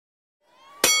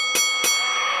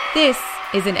This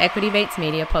is an Equity Mates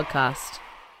Media podcast.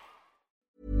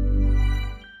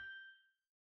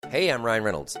 Hey, I'm Ryan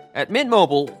Reynolds. At Mint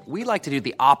Mobile, we like to do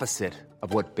the opposite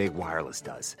of what Big Wireless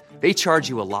does. They charge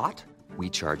you a lot, we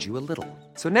charge you a little.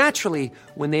 So naturally,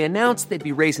 when they announced they'd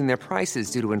be raising their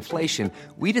prices due to inflation,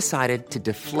 we decided to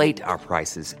deflate our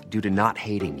prices due to not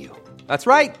hating you. That's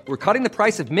right. We're cutting the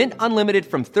price of Mint Unlimited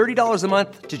from $30 a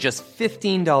month to just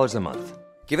 $15 a month.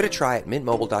 Give it a try at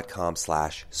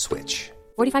mintmobile.com/switch.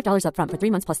 $45 up front for 3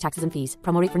 months plus taxes and fees.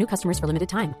 Promo rate for new customers for limited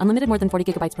time. Unlimited more than 40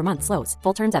 gigabytes per month slows.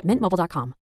 Full terms at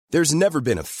mintmobile.com. There's never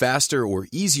been a faster or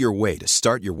easier way to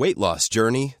start your weight loss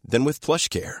journey than with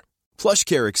PlushCare.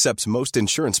 PlushCare accepts most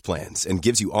insurance plans and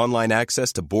gives you online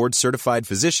access to board-certified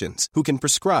physicians who can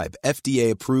prescribe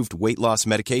FDA-approved weight loss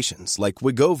medications like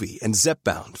Wegovy and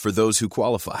Zepbound for those who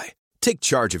qualify. Take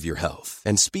charge of your health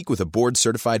and speak with a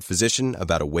board-certified physician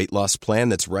about a weight loss plan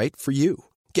that's right for you.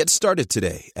 Get started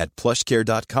today at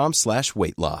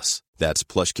plushcare.com/weight loss. That's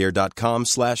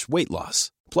plushcare.com/weight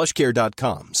loss.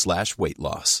 plushcare.com/weight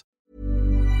loss.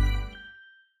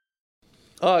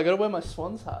 Oh, I gotta wear my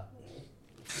Swans hat.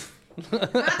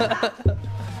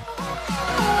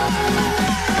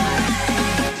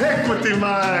 Equity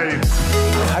Mates.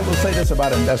 I will say this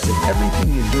about investing.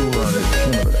 Everything you do learn is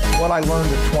cumulative. What I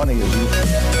learned at 20 is useful.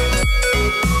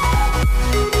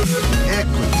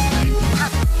 Equity.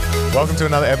 Welcome to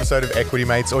another episode of Equity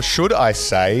Mates, or should I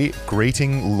say,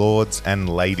 greeting lords and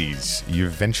ladies.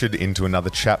 You've ventured into another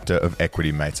chapter of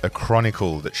Equity Mates, a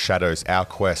chronicle that shadows our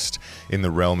quest in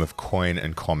the realm of coin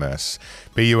and commerce.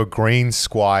 Be you a green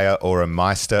squire or a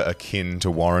meister akin to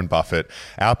Warren Buffett,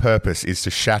 our purpose is to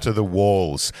shatter the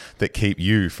walls that keep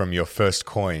you from your first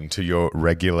coin to your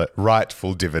regular,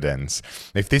 rightful dividends.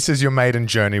 If this is your maiden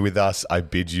journey with us, I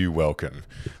bid you welcome.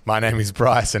 My name is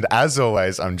Bryce, and as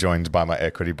always, I'm joined by my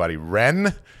equity buddy,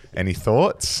 Ren. Any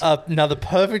thoughts? Another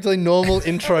perfectly normal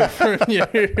intro from you.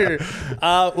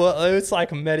 Well, it's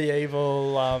like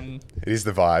medieval. It is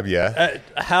the vibe, yeah.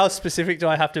 How specific do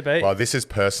I have to be? Well, this is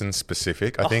person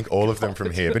specific. I think all of them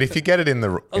from here. But if you get it in the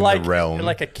realm,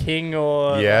 like a king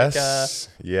or yes,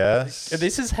 yes.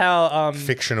 This is how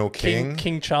fictional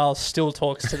King Charles still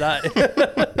talks today.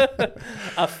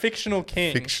 A fictional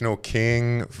king. Fictional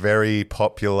king, very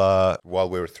popular while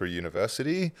we were through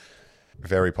university.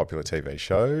 Very popular TV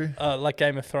show. Like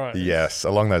Game of Thrones. Yes,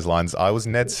 along those lines. I was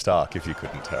Ned Stark, if you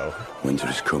couldn't tell. Winter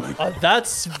is coming. Oh,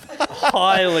 that's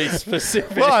highly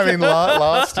specific. Well, I mean,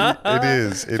 last year, it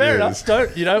is. Fair enough.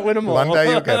 You don't win them all. One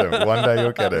day you'll get it. One day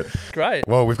you'll get it. Great.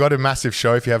 Well, we've got a massive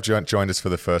show. If you have joined us for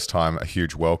the first time, a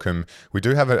huge welcome. We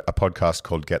do have a podcast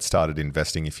called Get Started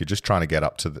Investing if you're just trying to get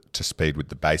up to speed with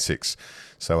the basics.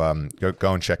 So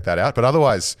go and check that out. But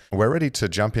otherwise, we're ready to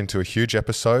jump into a huge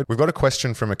episode. We've got a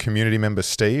question from a community member,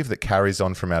 Steve, that carries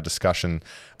on from our discussion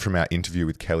from our interview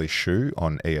with Kelly Shue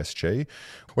on ESG.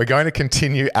 We're going to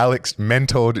continue Alex's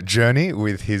mentored journey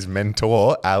with his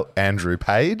mentor, Andrew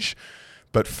Page.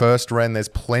 But first, Ren, there's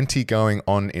plenty going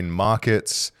on in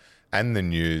markets and the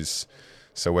news.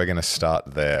 So we're going to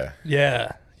start there.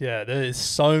 Yeah, there is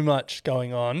so much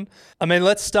going on. I mean,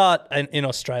 let's start in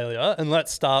Australia, and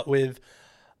let's start with,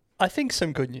 I think,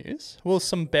 some good news. Well,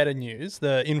 some better news,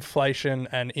 the inflation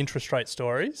and interest rate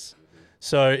stories.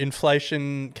 So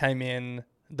inflation came in,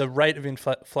 the rate of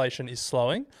inflation is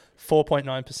slowing,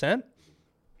 4.9%.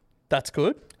 That's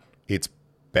good. It's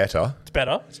better. It's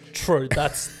better. It's true.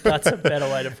 That's a better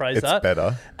way to phrase that. It's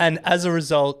better. And as a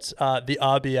result, the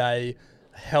RBA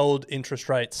held interest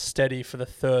rates steady for the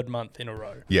third month in a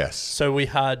row. Yes. So we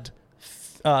had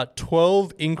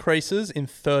 12 increases in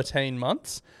 13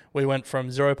 months. We went from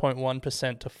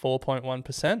 0.1% to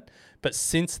 4.1%. But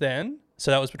since then, so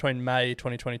that was between May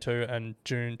 2022 and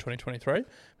June 2023.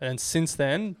 And since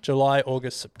then, July,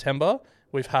 August, September,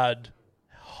 we've had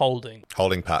holding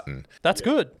pattern. That's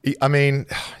good. I mean,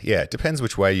 yeah, it depends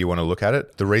which way you want to look at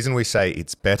it. The reason we say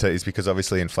it's better is because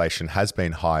obviously inflation has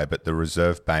been high, but the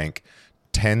Reserve Bank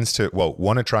tends to,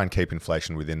 want to try and keep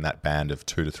inflation within that band of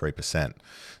 2 to 3%.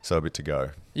 So a bit to go.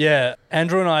 Yeah.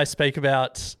 Andrew and I speak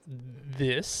about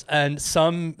this, and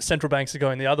some central banks are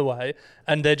going the other way,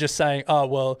 and they're just saying, oh,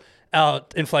 well, our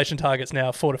inflation target's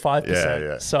now 4 to 5%.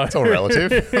 Yeah. So it's all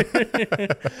relative.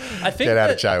 I think get out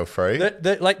of jail free.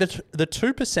 The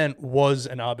 2% was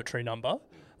an arbitrary number.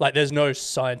 Like, there's no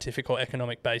scientific or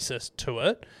economic basis to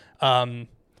it,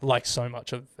 like so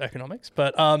much of economics.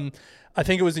 But I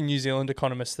think it was a New Zealand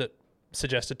economist that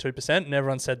suggested 2%, and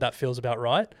everyone said that feels about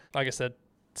right. Like I said,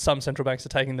 some central banks are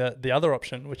taking the other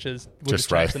option, which is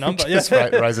just raise the number. Just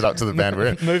raise it up to the band we're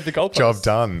in. Move the goalposts. Job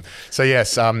done. So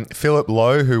yes, Philip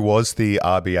Lowe, who was the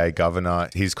RBA governor,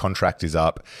 his contract is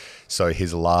up. So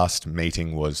his last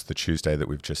meeting was the Tuesday that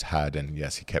we've just had, and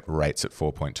yes, he kept rates at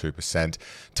 4.2%.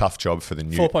 Tough job for the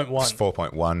new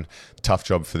 4.1. Tough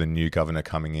job for the new governor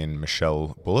coming in,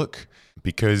 Michelle Bullock.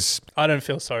 Because I don't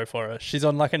feel sorry for her. She's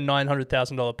on like a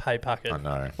 $900,000 pay packet. I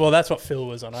know. Well, that's what Phil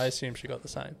was on. I assume she got the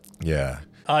same. Yeah.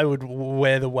 I would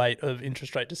wear the weight of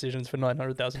interest rate decisions for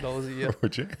 $900,000 a year.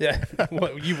 Would you? Yeah.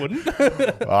 What, you wouldn't?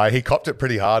 He copped it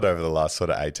pretty hard over the last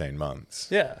sort of 18 months.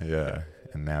 Yeah. Yeah.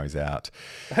 And now he's out.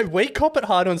 Hey, we cop it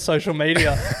hard on social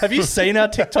media. Have you seen our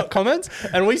TikTok comments?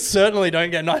 And we certainly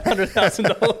don't get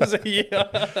 $900,000 a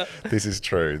year. This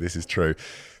is true.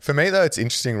 For me, though, it's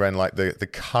interesting, Ren, like the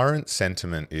current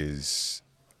sentiment is,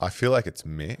 I feel like it's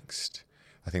mixed.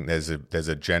 I think there's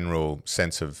a general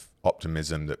sense of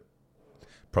optimism that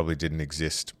probably didn't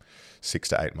exist 6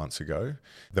 to 8 months ago.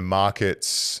 The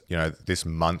markets, this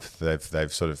month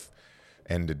they've sort of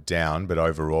ended down, but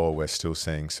overall we're still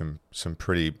seeing some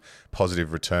pretty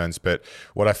positive returns. But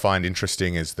what I find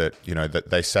interesting is that, that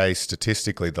they say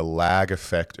statistically the lag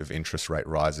effect of interest rate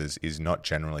rises is not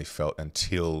generally felt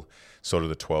until sort of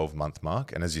the 12-month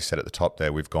mark. And as you said at the top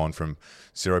there, we've gone from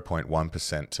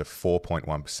 0.1% to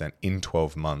 4.1% in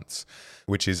 12 months,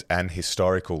 which is an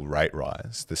historical rate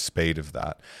rise, the speed of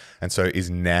that. And so is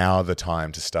now the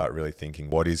time to start really thinking,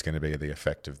 what is going to be the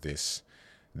effect of this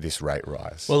rate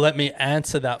rise? Well, let me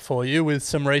answer that for you with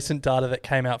some recent data that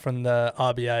came out from the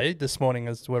RBA this morning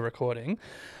as we're recording.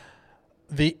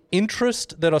 The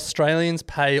interest that Australians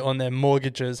pay on their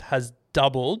mortgages has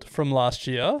doubled from last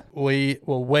year. I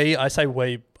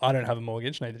don't have a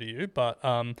mortgage, neither do you, but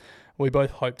we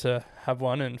both hope to have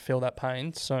one and feel that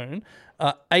pain soon.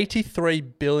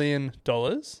 $83 billion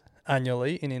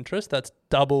annually in interest. That's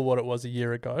double what it was a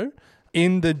year ago.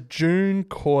 In the June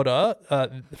quarter,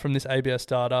 from this ABS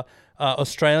data,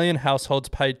 Australian households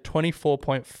paid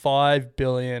 $24.5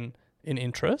 billion in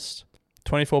interest.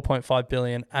 $24.5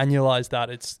 billion. Annualize that,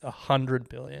 it's $100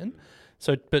 billion.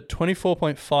 But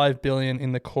 $24.5 billion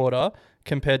in the quarter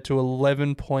compared to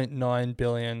 $11.9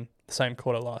 billion the same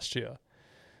quarter last year.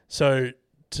 So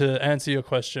to answer your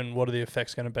question, what are the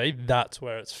effects going to be? That's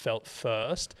where it's felt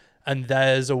first. And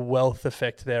there's a wealth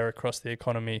effect there across the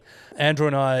economy. Andrew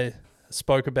and I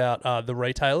spoke about the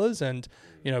retailers, and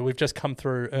we've just come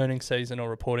through earnings season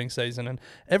or reporting season, and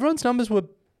everyone's numbers were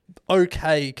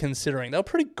okay considering. They were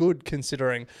pretty good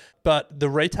considering. But the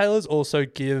retailers also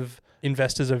give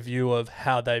investors a view of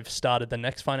how they've started the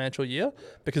next financial year,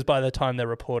 because by the time they're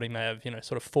reporting, they have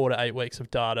sort of 4 to 8 weeks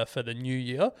of data for the new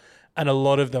year, and a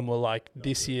lot of them were like,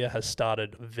 this year has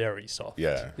started very soft.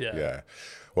 Yeah.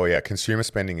 Well, yeah, consumer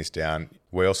spending is down.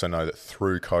 We also know that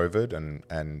through COVID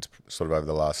and sort of over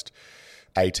the last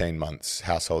 18 months,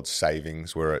 household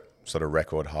savings were at sort of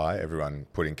record high. Everyone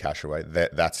putting cash away.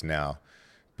 That's now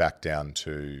back down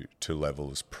to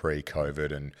levels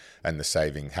pre-COVID, and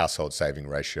the household saving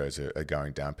ratios are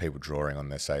going down. People drawing on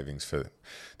their savings for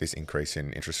this increase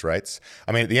in interest rates.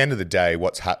 I mean, at the end of the day,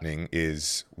 what's happening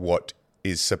is what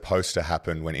is supposed to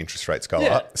happen when interest rates go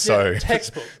up. So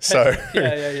textbook.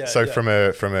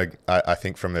 I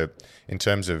think in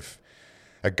terms of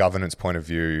a governance point of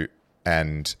view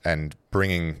and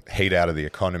bringing heat out of the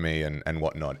economy and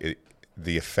whatnot,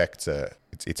 the effects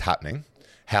it's happening.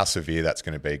 How severe that's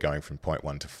going to be going from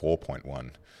 0.1 to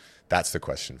 4.1, that's the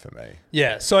question for me.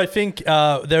 Yeah, so I think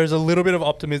there's a little bit of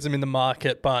optimism in the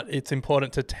market, but it's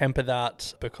important to temper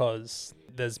that because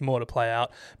there's more to play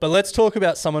out. But let's talk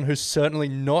about someone who's certainly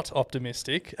not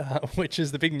optimistic, which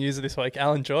is the big news of this week,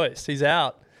 Alan Joyce. He's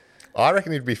out. I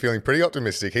reckon he'd be feeling pretty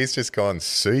optimistic. He's just gone,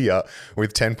 see ya,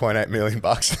 with $10.8 million in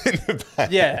the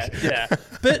bank. Yeah.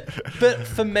 But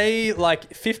for me,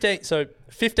 like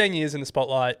 15 years in the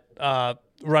spotlight,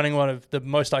 running one of the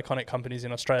most iconic companies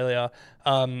in Australia,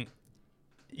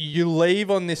 you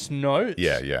leave on this note.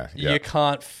 Yeah. You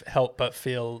can't help but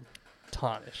feel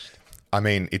tarnished. I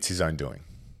mean, it's his own doing.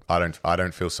 I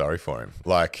don't feel sorry for him.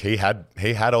 Like he had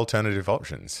alternative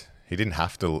options. He didn't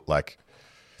have to like.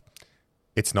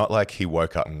 It's not like he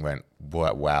woke up and went,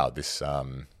 "Wow, this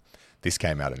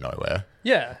came out of nowhere."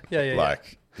 Yeah.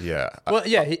 Well,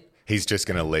 yeah. He's just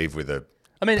going to leave with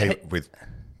with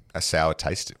a sour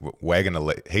taste.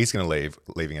 He's going to leave,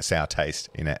 leaving a sour taste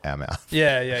in our mouth.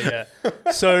 Yeah.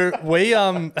 So we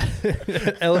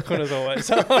eloquent as always.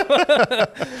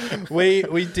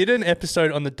 we did an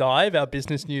episode on The Dive, our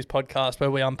business news podcast,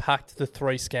 where we unpacked the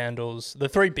 3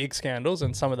 big scandals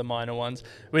and some of the minor ones.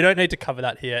 We don't need to cover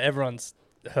that here. Everyone's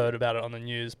heard about it on the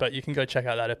news, but you can go check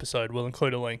out that episode. We'll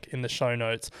include a link in the show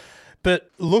notes.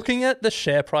 But looking at the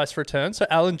share price return, so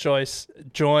Alan Joyce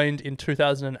joined in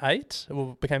 2008,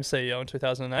 or became CEO in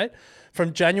 2008.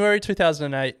 From January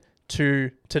 2008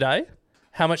 to today,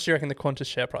 how much do you reckon the Qantas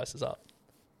share price is up?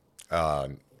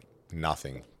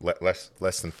 Nothing. Less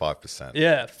than 5%.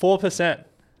 Yeah,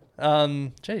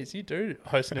 4%. Geez, you do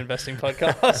host an investing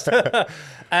podcast.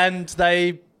 And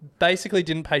they basically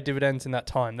didn't pay dividends in that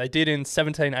time. They did in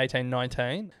 17, 18,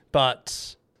 19,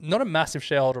 but not a massive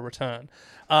shareholder return.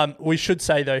 We should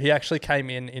say, though, he actually came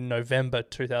in November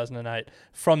 2008.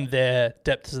 From there,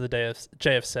 depths of the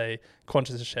GFC,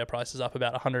 Qantas' share price is up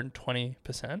about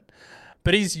 120%.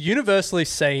 But he's universally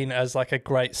seen as like a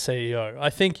great CEO.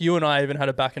 I think you and I even had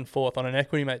a back and forth on an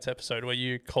Equity Mates episode where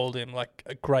you called him like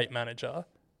a great manager.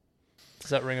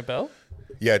 Does that ring a bell?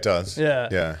 Yeah, it does.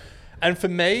 Yeah. And for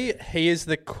me, he is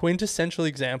the quintessential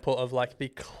example of like the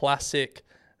classic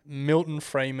Milton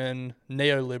Friedman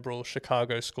neoliberal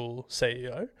Chicago school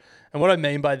CEO. And what I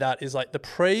mean by that is like the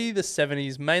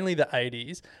 70s, mainly the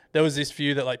 80s, there was this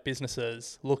view that like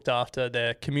businesses looked after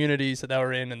their communities that they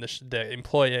were in and their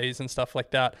employees and stuff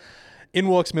like that. In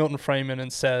walks Milton Friedman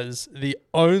and says the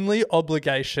only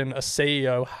obligation a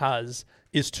CEO has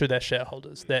is to their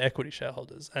shareholders, their equity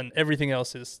shareholders, and everything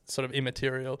else is sort of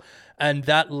immaterial. And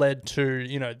that led to,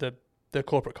 you know, the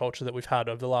corporate culture that we've had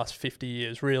over the last 50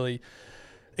 years, really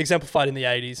exemplified in the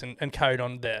 80s and carried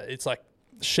on there. It's like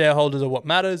shareholders are what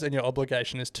matters and your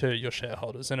obligation is to your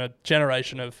shareholders. And a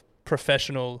generation of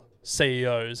professional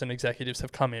CEOs and executives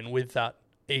have come in with that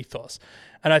ethos.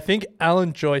 And I think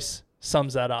Alan Joyce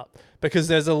sums that up because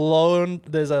there's a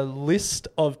list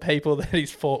of people that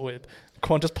he's fought with.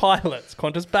 Qantas pilots,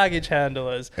 Qantas baggage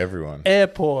handlers, everyone,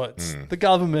 airports, the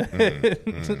government,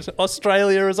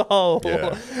 Australia as a whole.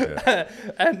 But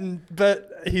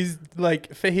he's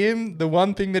like, for him, the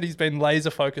one thing that he's been laser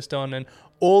focused on, and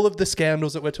all of the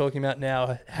scandals that we're talking about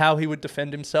now, how he would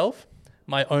defend himself.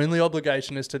 My only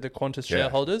obligation is to the Qantas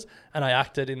shareholders, and I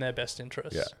acted in their best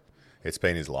interests. Yeah, it's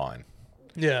been his line.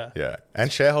 Yeah,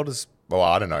 and shareholders. Well,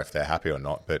 I don't know if they're happy or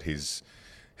not, but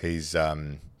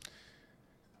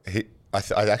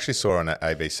I actually saw on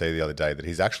ABC the other day that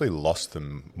he's actually lost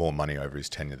them more money over his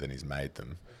tenure than he's made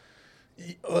them.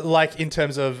 Like in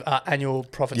terms of annual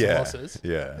profits and losses?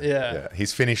 Yeah.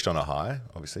 He's finished on a high,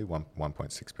 obviously,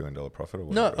 $1.6 billion profit or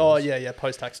whatever.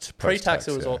 Post-tax. Pre-tax,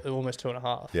 it was almost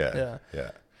 2.5. Yeah.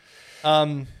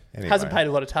 Anyway, hasn't paid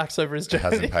a lot of tax over his journey.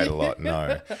 Hasn't paid a lot,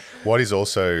 no. What is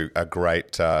also a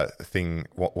great thing,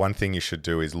 one thing you should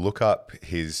do is look up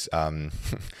his...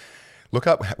 Look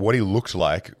up what he looked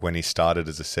like when he started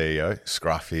as a CEO.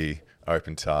 Scruffy,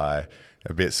 open tie,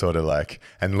 a bit sort of like...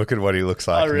 And look at what he looks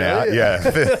like now. Yeah,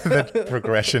 the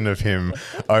progression of him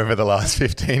over the last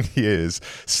 15 years.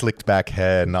 Slicked back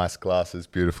hair, nice glasses,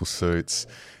 beautiful suits.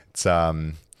 It's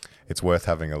worth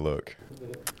having a look.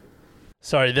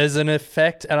 Sorry, there's an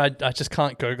effect, and I just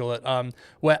can't Google it,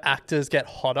 where actors get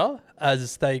hotter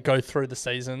as they go through the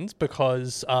seasons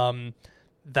because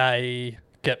they...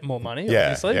 get more money,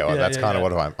 obviously. Well, that's kind of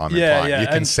what I'm implying. You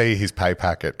can see his pay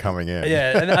packet coming in.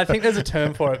 Yeah, and I think there's a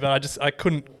term for it, but I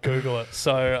couldn't Google it.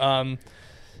 So,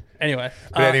 anyway.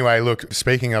 But anyway, look,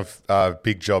 speaking of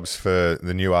big jobs for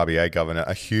the new RBA governor,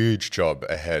 a huge job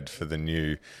ahead for the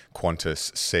new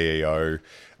Qantas CEO.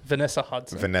 Vanessa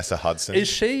Hudson. Is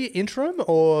she interim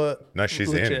or... No, she's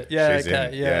legit? in. Yeah, she's okay.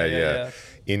 in. Yeah.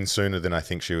 In sooner than I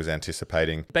think she was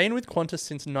anticipating. Been with Qantas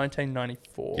since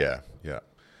 1994. Yeah.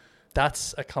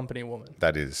 That's a company woman.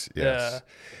 That is, yes.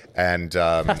 Yeah. And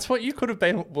that's what you could have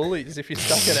been at Woolies if you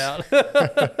stuck it out.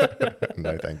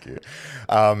 No, thank you.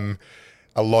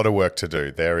 A lot of work to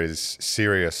do. There is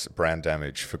serious brand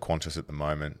damage for Qantas at the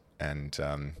moment. And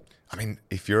I mean,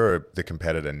 if you're the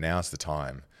competitor, now's the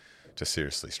time to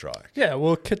seriously strike. Yeah,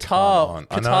 well,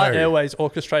 Qatar Airways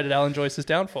orchestrated Alan Joyce's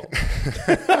downfall.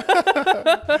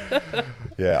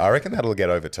 Yeah, I reckon that'll get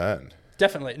overturned.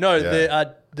 Definitely. No,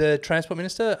 the Transport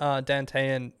Minister, Dan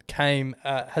Tehan,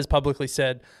 has publicly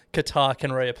said Qatar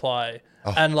can reapply.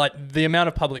 Oh. And like the amount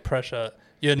of public pressure,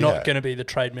 you're not going to be the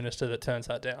trade minister that turns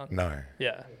that down. No.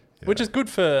 Yeah. Which is good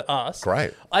for us.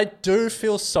 Great. I do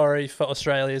feel sorry for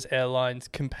Australia's airlines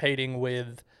competing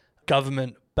with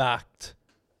government-backed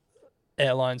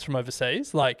airlines from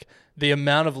overseas. Like the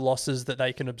amount of losses that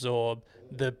they can absorb,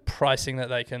 the pricing that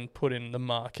they can put in the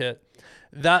market.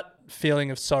 That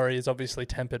feeling of sorry is obviously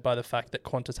tempered by the fact that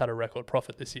Qantas had a record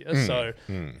profit this year.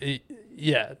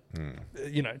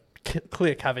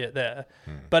 Clear caveat there.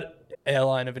 But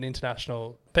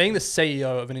being the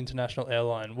CEO of an international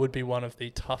airline would be one of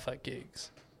the tougher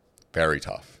gigs. Very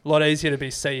tough. A lot easier to be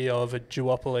CEO of a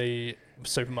duopoly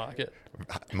supermarket.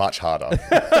 Much harder.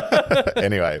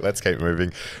 Anyway, let's keep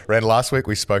moving. Ren, last week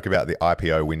we spoke about the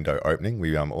IPO window opening.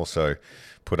 We also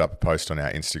put up a post on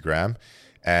our Instagram,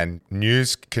 and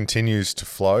news continues to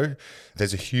flow.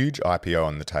 There's a huge IPO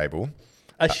on the table.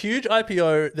 A huge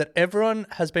IPO that everyone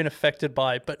has been affected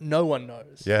by, but no one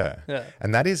knows. Yeah.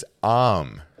 And that is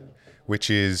ARM, which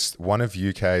is one of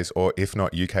UK's, or if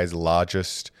not UK's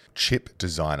largest chip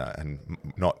designer, and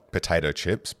not potato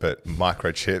chips, but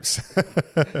microchips.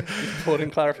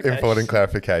 Important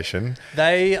clarification.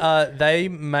 They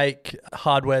make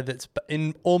hardware that's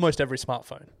in almost every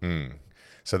smartphone.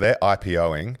 So they're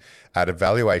IPOing at a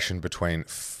valuation between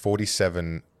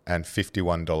 $47 and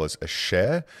 $51 a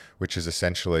share, which is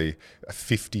essentially a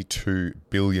 $52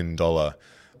 billion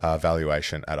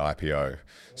valuation at IPO.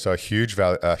 So a huge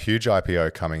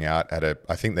IPO coming out at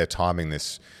I think they're timing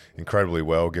this incredibly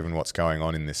well given what's going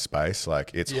on in this space.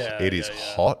 Like it is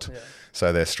hot. Yeah.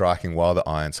 So they're striking while the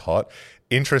iron's hot.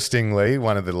 Interestingly,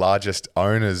 one of the largest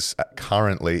owners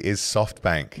currently is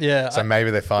SoftBank. Yeah. So maybe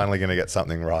they're finally going to get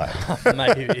something right.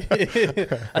 Maybe.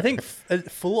 I think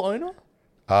full owner?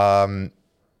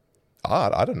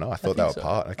 I don't know. I thought they were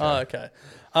part. Okay.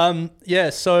 Oh, okay.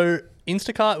 So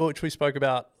Instacart, which we spoke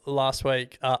about last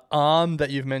week, ARM that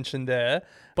you've mentioned there,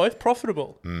 both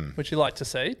profitable, which you like to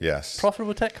see. Yes.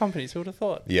 Profitable tech companies, who would have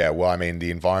thought? Yeah, well, I mean, the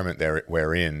environment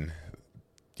we're in,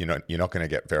 you're not going to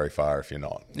get very far if you're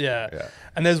not. Yeah.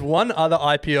 And there's one other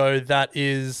IPO that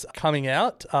is coming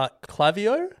out,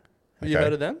 Klaviyo. Have you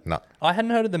heard of them? No. I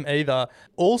hadn't heard of them either.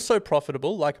 Also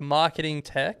profitable, like marketing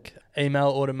tech, email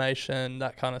automation,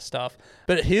 that kind of stuff.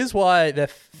 But here's why they're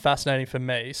fascinating for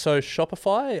me. So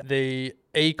Shopify, the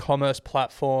e-commerce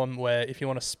platform where if you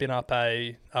want to spin up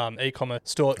a e-commerce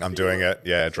store. I'm doing it.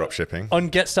 Yeah, drop shipping. On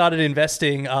Get Started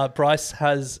Investing, Bryce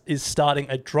is starting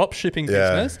a drop shipping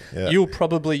business. Yeah. You'll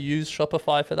probably use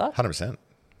Shopify for that. 100%.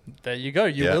 There you go.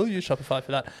 You will use Shopify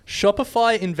for that.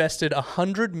 Shopify invested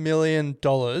 $100 million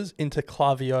into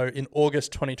Klaviyo in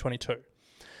August 2022,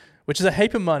 which is a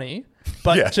heap of money.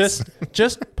 But just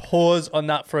pause on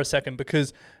that for a second,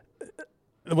 because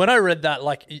when I read that,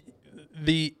 like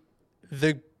the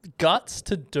guts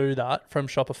to do that from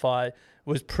Shopify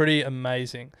was pretty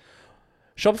amazing.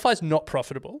 Shopify's not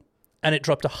profitable, and it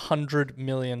dropped $100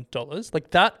 million. Like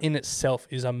that in itself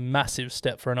is a massive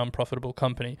step for an unprofitable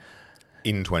company.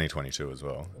 In 2022 as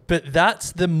well. But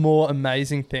that's the more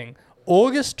amazing thing.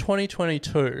 August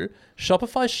 2022,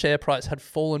 Shopify's share price had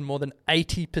fallen more than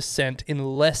 80% in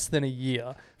less than a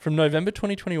year. From November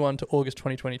 2021 to August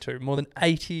 2022, more than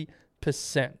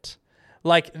 80%.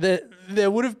 Like there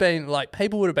would have been, like,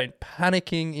 people would have been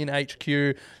panicking in HQ.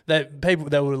 There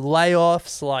were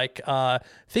layoffs. Like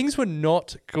things were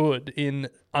not good in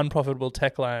unprofitable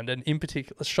tech land, and in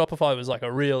particular, Shopify was like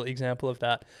a real example of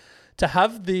that. To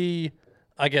have the,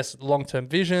 I guess, long-term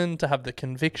vision, to have the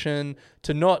conviction,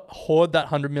 to not hoard that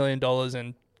 $100 million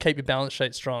and keep your balance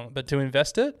sheet strong, but to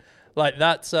invest it, like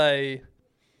that's a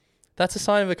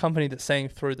sign of a company that's seeing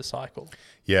through the cycle.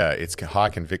 Yeah, it's high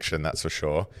conviction, that's for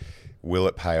sure. Will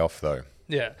it pay off though?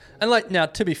 Yeah. And like, now,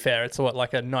 to be fair, it's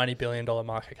like a $90 billion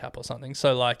market cap or something.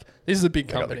 So like, this is a big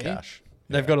company. Got the cash.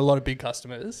 They've got a lot of big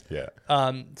customers. Yeah.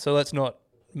 So let's not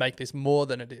make this more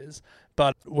than it is.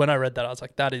 But when I read that, I was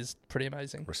like, that is pretty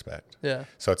amazing. Respect. Yeah.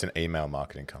 So it's an email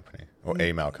marketing company or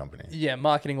email company. Yeah,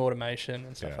 marketing automation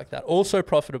and stuff like that. Also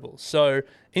profitable. So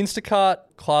Instacart,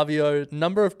 Klaviyo,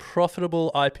 number of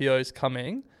profitable IPOs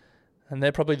coming, and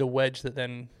they're probably the wedge that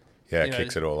then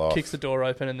kicks it all off. Kicks the door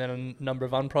open, and then a number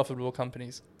of unprofitable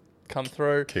companies come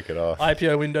through. Kick it off.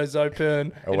 IPO windows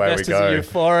open. Away investors we go. are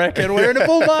euphoric, and we're in a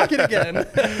bull market again.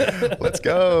 Let's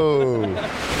go.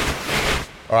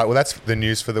 All right, well, that's the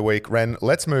news for the week. Ren,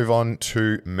 let's move on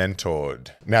to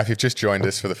Mentored. Now, if you've just joined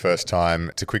us for the first time,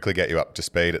 to quickly get you up to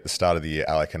speed, at the start of the year,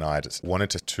 Alec and I just wanted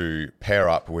to pair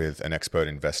up with an expert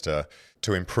investor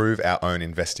to improve our own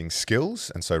investing skills.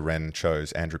 And so Ren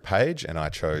chose Andrew Page and I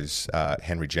chose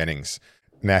Henry Jennings.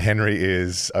 Now, Henry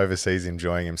is overseas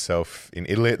enjoying himself in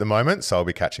Italy at the moment, so I'll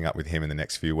be catching up with him in the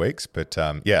next few weeks. But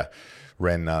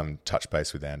Ren touch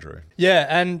base with Andrew. Yeah,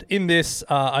 and in this,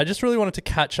 I just really wanted to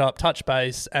catch up, touch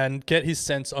base, and get his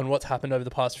sense on what's happened over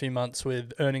the past few months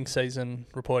with earnings season,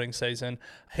 reporting season.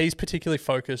 He's particularly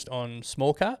focused on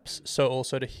small caps, so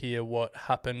also to hear what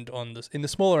happened in the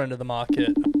smaller end of the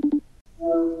market.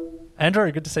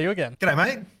 Andrew, good to see you again. G'day,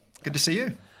 mate. Good to see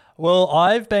you. Well,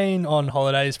 I've been on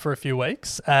holidays for a few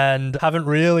weeks and haven't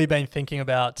really been thinking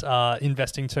about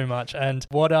investing too much. And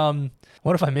what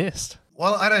have I missed?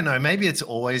 Well, I don't know. Maybe it's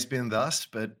always been thus,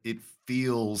 but it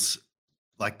feels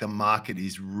like the market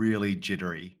is really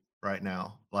jittery right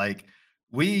now. Like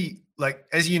we like,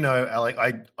 as you know, Alec,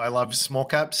 I love small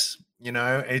caps.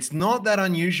 It's not that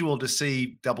unusual to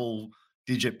see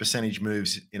double-digit percentage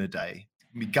moves in a day,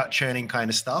 gut churning kind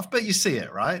of stuff, but you see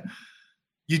it, right?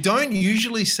 You don't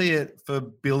usually see it for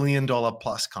billion-dollar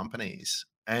plus companies.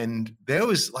 And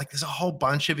there's a whole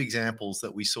bunch of examples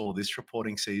that we saw this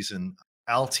reporting season.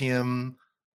 Altium,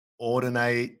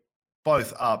 Ordinate,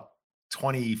 both up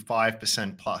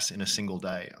 25% plus in a single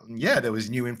day. Yeah, there was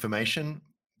new information.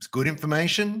 It's good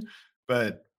information,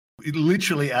 but it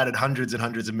literally added hundreds and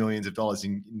hundreds of millions of dollars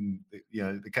in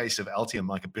the case of Altium,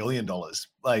 like $1 billion,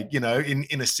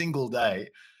 in a single day.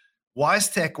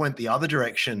 WiseTech went the other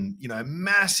direction,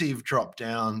 massive drop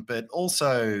down, but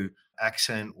also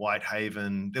Accent,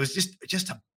 Whitehaven. There was just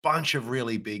a bunch of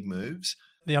really big moves.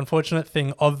 The unfortunate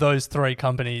thing of those three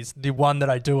companies, the one that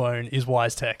I do own is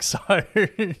WiseTech. So,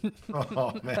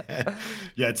 oh man,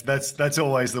 yeah, that's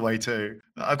always the way too.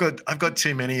 I've got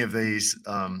too many of these.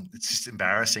 It's just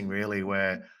embarrassing, really,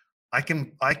 where I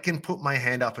can put my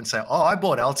hand up and say, oh, I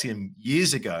bought Altium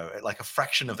years ago at like a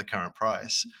fraction of the current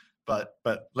price.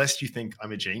 But lest you think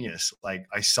I'm a genius, like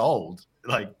I sold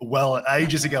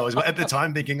ages ago as well, at the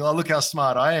time thinking, oh, look how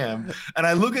smart I am. And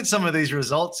I look at some of these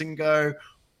results and go,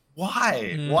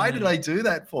 why? Why did I do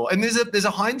that for? And there's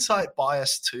a hindsight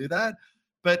bias to that.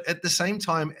 But at the same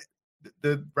time,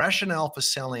 the rationale for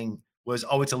selling was,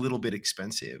 oh, it's a little bit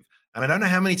expensive. And I don't know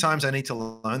how many times I need to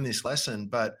learn this lesson,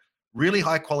 but really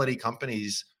high quality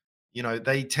companies,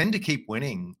 they tend to keep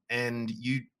winning. And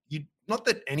you not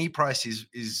that any price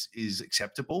is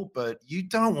acceptable, but you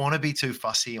don't want to be too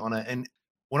fussy on it. And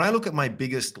when I look at my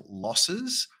biggest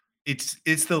losses, it's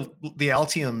the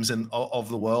Altiums and of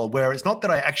the world, where it's not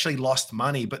that I actually lost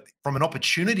money, but from an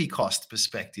opportunity cost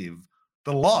perspective,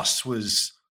 the loss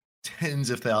was tens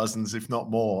of thousands, if not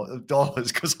more, of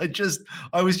dollars, because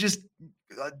I was just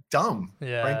dumb,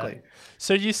 frankly.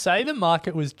 So you say the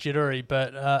market was jittery,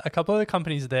 but a couple of the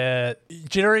companies there,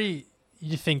 jittery,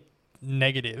 you think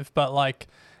negative, but like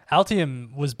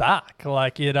Altium was back.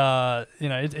 Like it's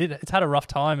had a rough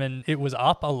time and it was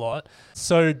up a lot.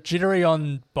 So jittery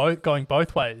on going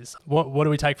both ways. What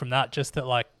do we take from that? Just that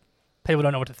like people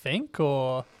don't know what to think,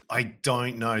 or I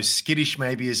don't know. Skittish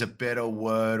maybe is a better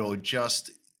word, or just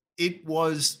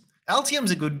Altium's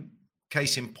a good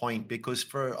case in point, because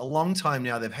for a long time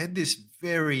now they've had this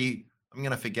I'm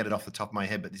going to forget it off the top of my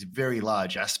head, but this very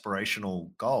large aspirational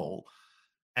goal,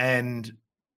 and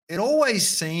it always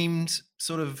seemed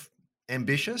sort of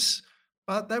ambitious,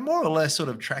 but they're more or less sort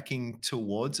of tracking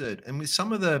towards it. And with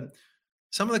some of the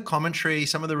commentary,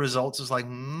 some of the results is like,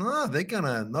 no, they're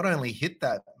gonna not only hit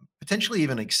that, potentially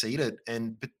even exceed it,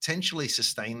 and potentially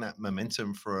sustain that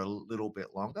momentum for a little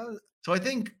bit longer. So I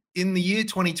think in the year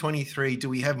 2023, do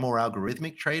we have more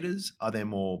algorithmic traders? Are there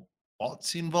more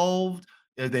bots involved?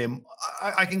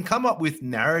 I can come up with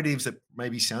narratives that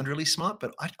maybe sound really smart,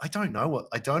 but I don't know what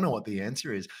the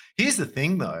answer is. Here's the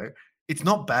thing, though: it's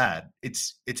not bad.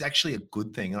 It's actually a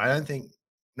good thing, and I don't think,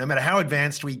 no matter how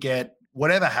advanced we get,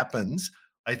 whatever happens,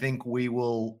 I think we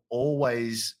will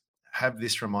always have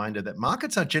this reminder that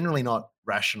markets are generally not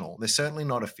rational. They're certainly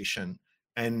not efficient,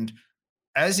 and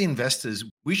as investors,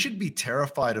 we should be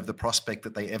terrified of the prospect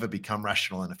that they ever become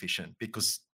rational and efficient,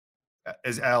 because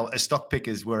as stock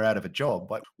pickers, we're out of a job.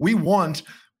 But we want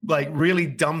really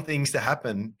dumb things to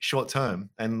happen short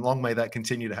term, and long may that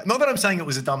continue to happen. Not that I'm saying it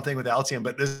was a dumb thing with Altium,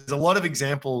 but there's a lot of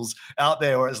examples out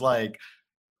there where it's like,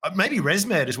 maybe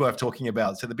ResMed is worth talking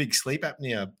about. So the big sleep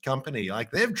apnea company,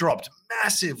 they've dropped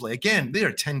massively. Again, they're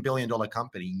a $10 billion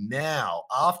company now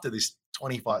after this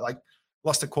 25,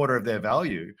 lost a quarter of their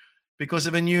value because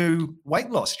of a new weight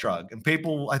loss drug. And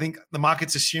I think the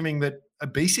market's assuming that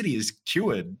obesity is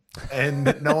cured and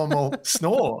that no one will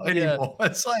snore anymore. Yeah.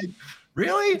 It's like,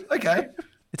 really? Okay.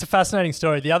 It's a fascinating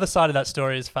story. The other side of that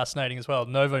story is fascinating as well.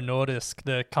 Novo Nordisk,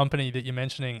 the company that you're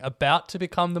mentioning, about to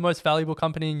become the most valuable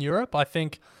company in Europe. I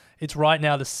think it's right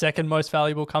now the second most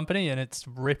valuable company, and it's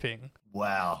ripping.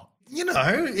 Wow.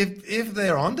 If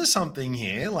they're onto something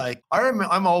here,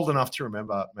 I'm old enough to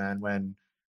remember, man, when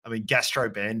gastro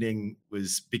banding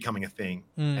was becoming a thing,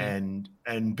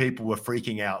 and people were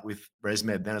freaking out with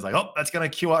ResMed. Then it's like, oh, that's going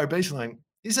to cure obesity. Like,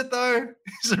 is it though?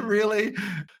 Is it really?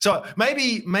 So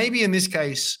maybe in this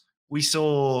case we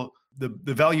saw the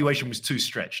valuation was too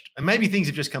stretched, and maybe things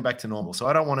have just come back to normal. So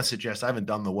I don't want to suggest, I haven't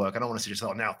done the work, I don't want to suggest,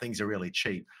 oh, now things are really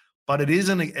cheap. But it is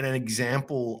an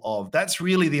example of, that's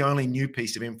really the only new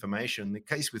piece of information. The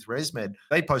case with ResMed,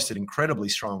 they posted incredibly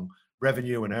strong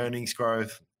revenue and earnings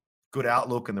growth, good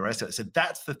outlook, and the rest of it. So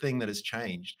that's the thing that has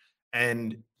changed.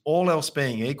 And all else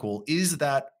being equal, is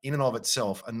that in and of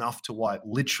itself enough to wipe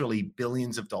literally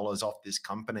billions of dollars off this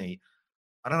company?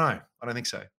 I don't know. I don't think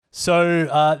so. So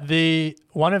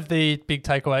one of the big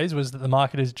takeaways was that the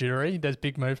market is jittery. There's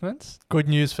big movements. Good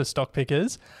news for stock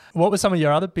pickers. What were some of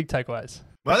your other big takeaways?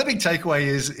 My other big takeaway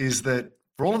is that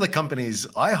for all of the companies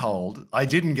I hold, I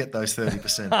didn't get those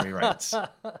 30% re-rates.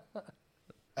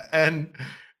 And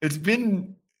it's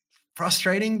been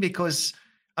frustrating because,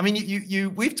 I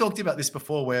mean, we've talked about this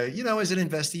before where, as an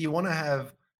investor, you want to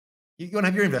have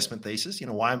your investment thesis,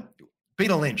 why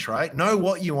Peter Lynch, right? Know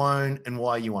what you own and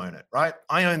why you own it, right?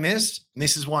 I own this, and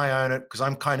this is why I own it, because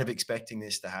I'm kind of expecting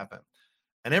this to happen.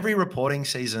 And every reporting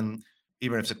season,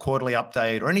 even if it's a quarterly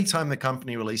update or anytime the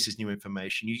company releases new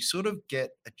information, you sort of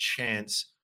get a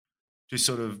chance to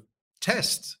sort of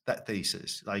test that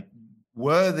thesis. Like,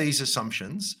 were these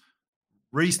assumptions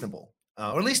reasonable,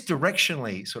 or at least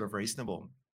directionally sort of reasonable?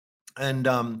 And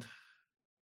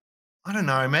I don't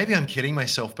know, maybe I'm kidding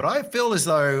myself, but I feel as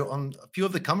though on a few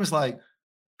of the companies, like,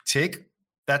 tick,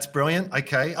 that's brilliant.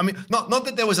 Okay. I mean, not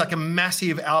that there was like a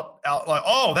massive out like,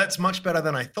 oh, that's much better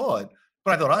than I thought,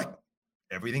 but I thought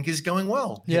everything is going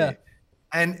well. Yeah. Here.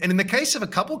 And in the case of a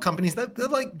couple of companies, they're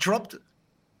like dropped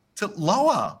to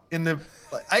lower in the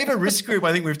Ava Risk Group.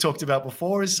 I think we've talked about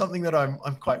before is something that I'm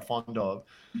quite fond of.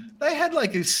 They had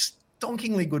like a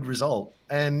stonkingly good result,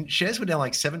 and shares were down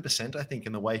like 7%, I think,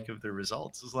 in the wake of the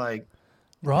results. It's like,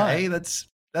 right, hey,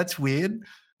 that's weird.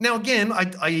 Now, again,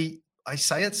 I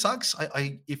say it sucks.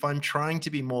 If I'm trying to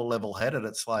be more level-headed,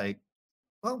 it's like,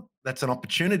 well, that's an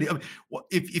opportunity. I mean,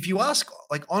 if you ask,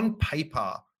 like, on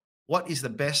paper, what is the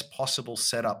best possible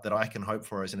setup that I can hope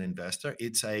for as an investor?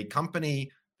 It's a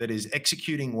company that is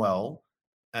executing well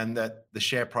and that the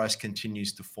share price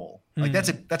continues to fall. Like, it's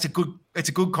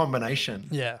a good combination.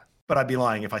 Yeah. But I'd be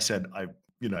lying if I said I'm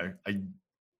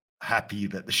happy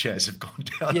that the shares have gone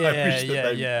down. Yeah, I wish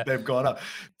that they've gone up.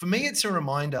 For me, it's a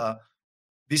reminder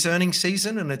this earnings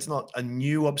season, and it's not a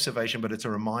new observation, but it's a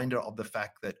reminder of the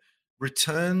fact that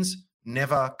returns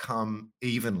never come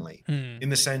evenly, in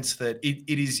the sense that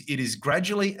it is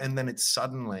gradually and then it's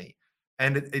suddenly.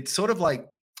 And it's sort of like,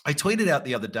 I tweeted out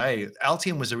the other day,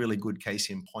 Altium was a really good case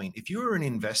in point. If you were an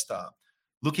investor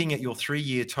looking at your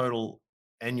 3-year total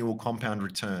annual compound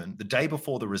return the day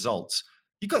before the results,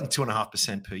 you got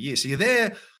 2.5% per year. So you're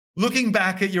there looking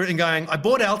back at and going, I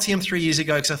bought Altium 3 years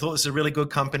ago because I thought it was a really good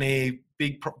company,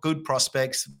 good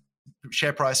prospects,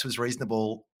 share price was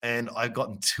reasonable, and I've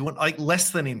gotten less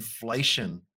than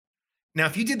inflation. Now,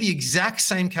 if you did the exact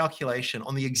same calculation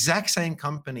on the exact same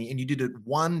company and you did it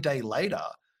one day later,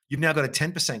 you've now got a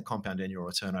 10% compound annual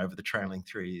return over the trailing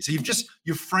 3 years. So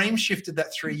you've frame shifted that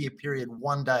 3-year period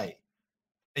one day,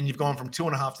 and you've gone from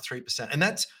 2.5% to 3%. And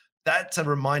that's a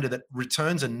reminder that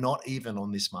returns are not even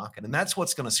on this market. And that's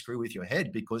what's going to screw with your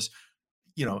head, because,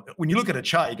 when you look at a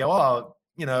chart, you go, oh,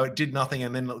 it did nothing.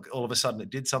 And then all of a sudden it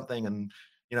did something. And,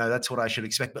 that's what I should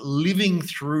expect. But living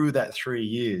through that 3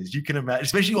 years, you can imagine,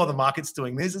 especially while the market's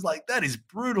doing this, it's like, that is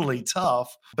brutally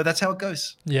tough. But that's how it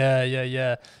goes.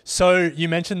 Yeah. So you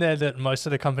mentioned there that most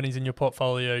of the companies in your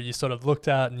portfolio you sort of looked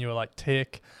at and you were like,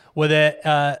 tick. Were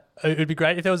there, it would be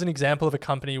great if there was an example of a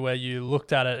company where you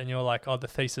looked at it and you were like, oh, the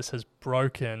thesis has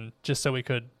broken, just so we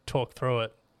could talk through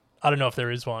it. I don't know if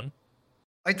there is one.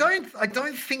 I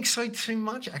don't think so too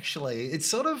much, actually. It's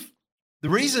sort of, the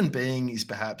reason being is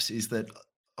that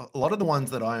a lot of the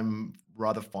ones that I'm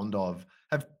rather fond of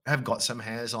have got some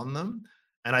hairs on them.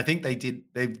 And I think they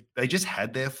just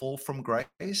had their fall from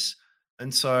grace.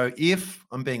 And so if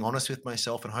I'm being honest with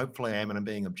myself, and hopefully I am, and I'm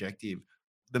being objective,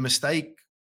 the mistake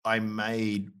I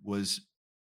made was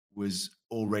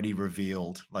already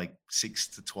revealed like 6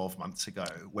 to 12 months ago,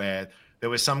 where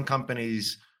there were some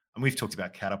companies, and we've talked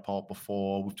about Catapult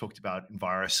before, we've talked about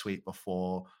EnviroSuite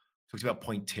before, talked about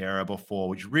Pointera before,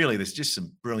 which really there's just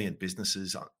some brilliant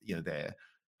businesses, there.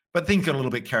 But things got a little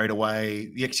bit carried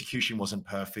away. The execution wasn't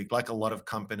perfect. Like a lot of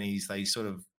companies, they sort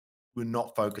of were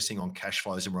not focusing on cash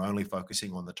flows and were only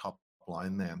focusing on the top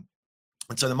line there.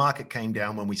 And so the market came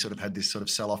down when we sort of had this sort of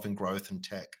sell-off in growth and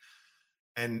tech.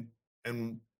 And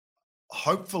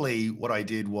hopefully what I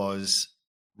did was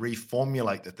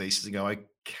reformulate the thesis and go,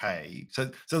 okay.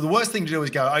 So the worst thing to do is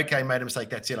go, okay, made a mistake,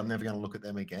 that's it, I'm never going to look at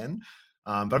them again.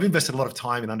 But I've invested a lot of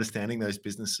time in understanding those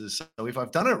businesses. So if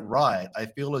I've done it right, I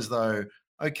feel as though,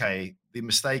 okay, the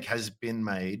mistake has been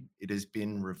made, it has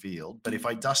been revealed. But if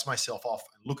I dust myself off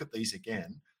and look at these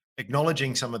again,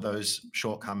 acknowledging some of those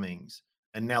shortcomings,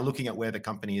 and now looking at where the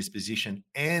company is positioned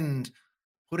and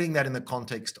putting that in the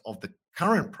context of the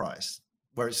current price,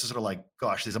 where it's sort of like,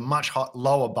 gosh, there's a much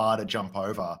lower bar to jump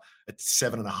over at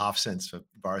 7.5 cents for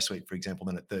EnviroSuite, for example,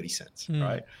 than at 30 cents,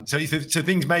 right? So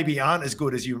things maybe aren't as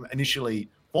good as you initially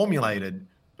formulated,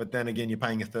 but then again, you're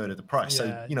paying a third of the price.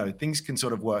 Yeah. So, things can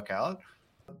sort of work out.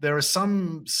 There are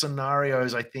some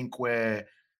scenarios, I think, where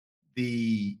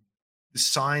the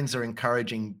signs are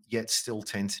encouraging yet still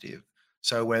tentative.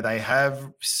 So where they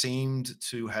have seemed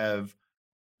to have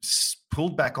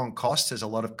pulled back on costs, as a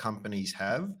lot of companies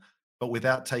have, but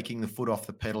without taking the foot off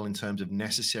the pedal in terms of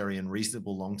necessary and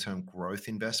reasonable long-term growth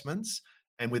investments,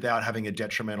 and without having a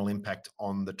detrimental impact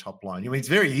on the top line. I mean, it's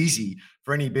very easy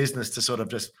for any business to sort of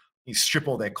just strip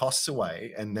all their costs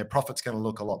away and their profit's going to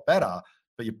look a lot better,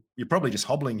 but you're probably just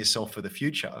hobbling yourself for the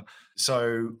future.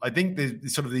 So I think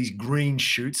there's sort of these green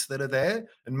shoots that are there,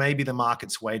 and maybe the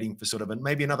market's waiting for sort of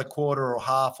maybe another quarter or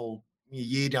half or a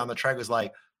year down the track was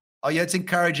like, oh yeah, it's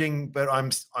encouraging, but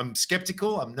I'm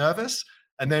skeptical, I'm nervous.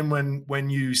 And then when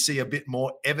you see a bit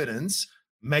more evidence,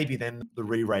 maybe then the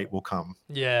re-rate will come.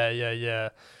 Yeah.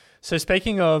 So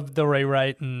speaking of the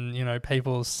re-rate and,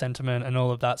 people's sentiment and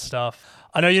all of that stuff,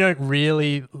 I know you don't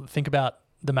really think about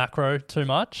the macro too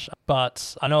much,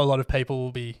 but I know a lot of people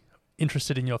will be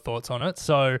interested in your thoughts on it.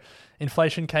 So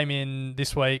inflation came in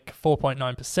this week,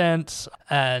 4.9%,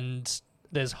 and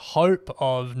there's hope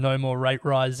of no more rate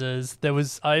rises.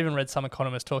 I even read some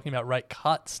economists talking about rate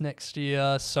cuts next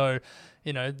year. So,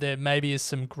 there maybe is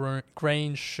some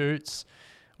green shoots.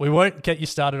 We won't get you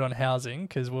started on housing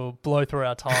because we'll blow through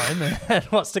our time and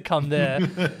what's to come there.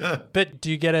 But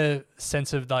do you get a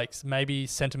sense of maybe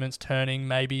sentiment's turning?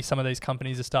 Maybe some of these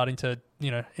companies are starting to,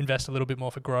 invest a little bit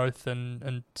more for growth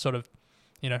and sort of,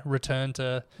 return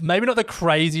to maybe not the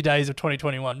crazy days of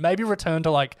 2021, maybe return to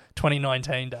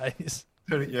 2019 days.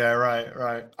 Yeah,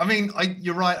 right. I mean,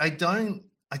 you're right. I don't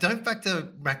factor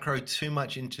macro too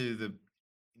much into the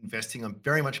investing. I'm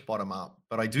very much bottom up,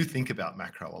 but I do think about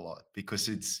macro a lot because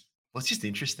it's just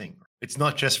interesting. It's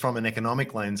not just from an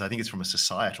economic lens. I think it's from a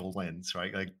societal lens,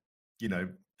 right?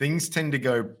 Things tend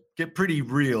to get pretty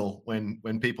real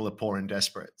when people are poor and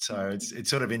desperate. So it's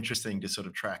sort of interesting to sort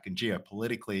of track, and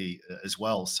geopolitically as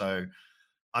well. So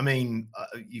I mean,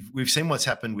 we've seen what's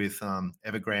happened with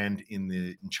Evergrande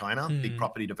in China, big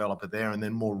property developer there. And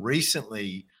then more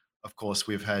recently, of course,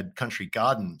 we've had Country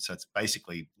Garden. So it's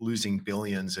basically losing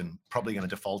billions and probably going to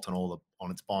default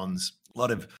on its bonds. A lot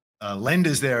of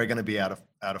lenders there are going to be out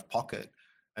of pocket.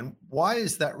 And why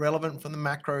is that relevant from the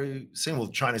macro scene? Well,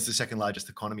 China's the second largest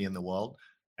economy in the world,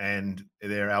 and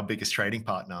they're our biggest trading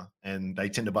partner. And they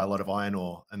tend to buy a lot of iron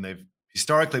ore, and they've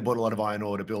historically bought a lot of iron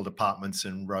ore to build apartments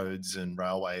and roads and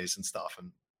railways and stuff. And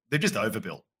they're just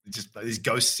overbuilt. It's just these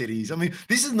ghost cities. I mean,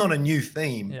 this is not a new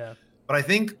theme. Yeah. But I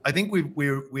think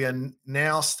we are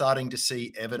now starting to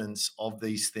see evidence of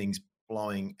these things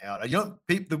blowing out.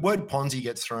 The word Ponzi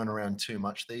gets thrown around too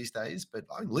much these days, but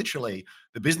literally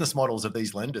the business models of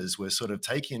these lenders were sort of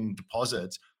take in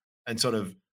deposits and sort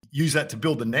of use that to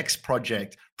build the next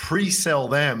project, pre-sell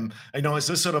them. It's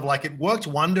just sort of like it worked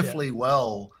wonderfully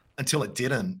well until it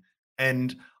didn't.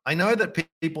 And I know that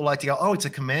people like to go, oh, it's a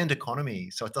command economy,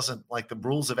 so it doesn't, the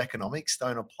rules of economics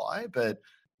don't apply, but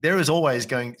there is always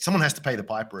someone has to pay the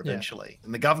piper eventually.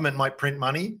 And the government might print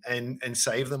money and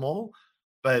save them all,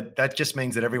 but that just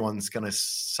means that everyone's going to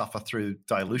suffer through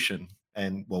dilution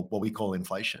and what we call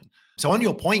inflation. So on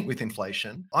your point with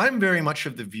inflation, I'm very much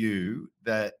of the view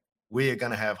that we are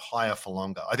going to have higher for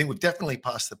longer. I think we've definitely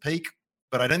passed the peak,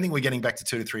 but I don't think we're getting back to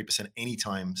 2 to 3%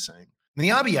 anytime soon. And the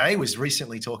RBA was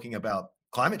recently talking about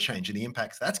climate change and the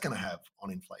impacts that's going to have on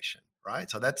inflation, right?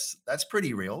 So that's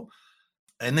pretty real.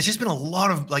 And there's just been a lot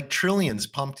of trillions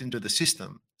pumped into the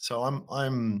system. So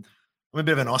I'm a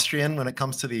bit of an Austrian when it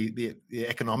comes to the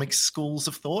economics schools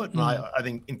of thought. And I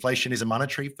think inflation is a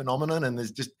monetary phenomenon. And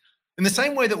there's just, in the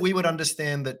same way that we would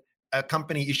understand that a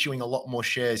company issuing a lot more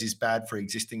shares is bad for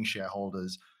existing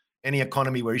shareholders, any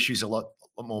economy where issues a lot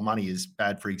more money is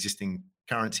bad for existing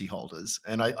currency holders.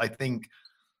 And I think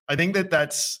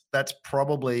that's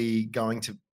probably going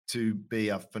to be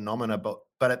a phenomena.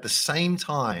 But at the same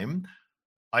time,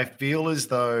 I feel as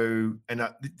though, and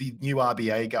the new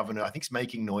RBA governor, I think, is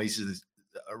making noises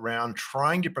around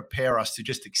trying to prepare us to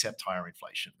just accept higher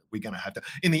inflation. We're going to have to.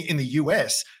 In the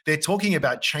US, they're talking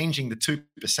about changing the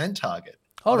 2% target.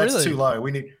 Oh, that's really? too low.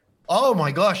 We need. Oh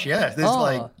my gosh, yeah.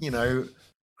 There's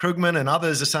Krugman and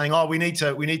others are saying, we need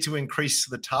to increase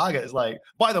the target. It's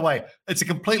by the way, it's a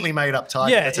completely made up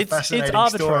target. Yeah, it's a fascinating it's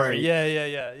arbitrary.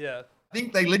 story. Yeah. I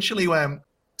think they literally went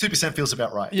 2% feels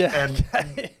about right. Yeah.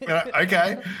 And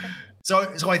okay.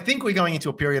 So I think we're going into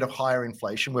a period of higher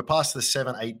inflation. We're past the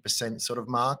 7-8% sort of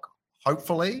mark,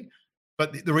 hopefully.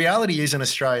 But the reality is in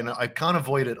Australia, and I can't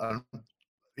avoid it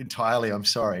entirely, I'm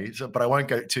sorry, but I won't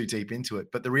go too deep into it.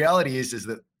 But the reality is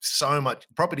that so much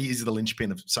property is the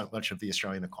linchpin of so much of the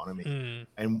Australian economy.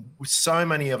 And so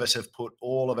many of us have put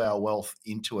all of our wealth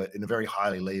into it in a very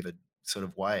highly levered sort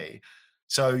of way.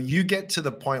 So you get to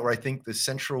the point where I think the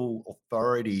central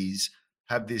authorities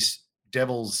have this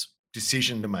devil's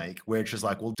decision to make, where it's just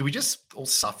like, well, do we just all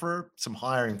suffer some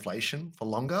higher inflation for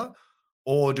longer,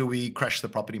 or do we crash the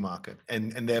property market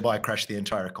and thereby crash the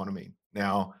entire economy?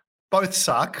 Now, both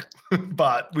suck,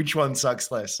 but which one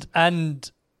sucks less? And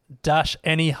dash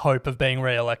any hope of being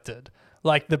re-elected.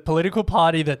 Like the political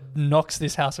party that knocks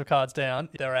this house of cards down,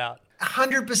 they're out.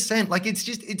 100%. Like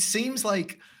it seems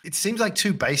like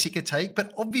too basic a take,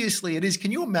 but obviously it is.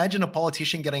 Can you imagine a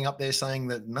politician getting up there saying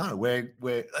that no,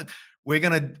 we're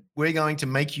going to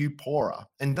make you poorer?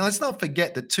 And let's not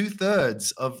forget that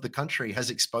 2/3 of the country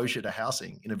has exposure to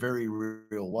housing in a very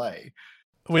real way.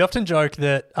 We often joke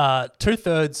that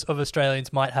 2/3 of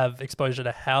Australians might have exposure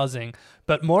to housing,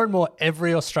 but more and more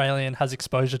every Australian has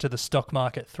exposure to the stock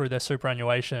market through their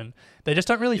superannuation. They just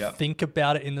don't really think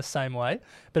about it in the same way.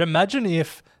 But imagine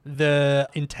if the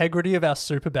integrity of our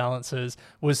super balances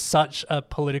was such a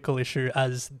political issue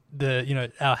as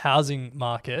our housing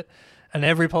market. And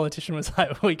every politician was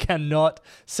like, we cannot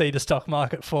see the stock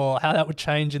market fall, how that would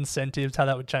change incentives, how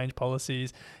that would change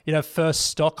policies. You'd have first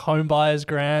stock home buyers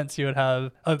grants, you would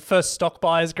have first stock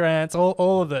buyers grants,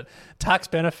 all of it. Tax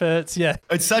benefits, yeah.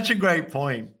 It's such a great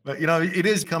point. But, it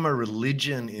has become a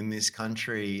religion in this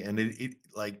country, and it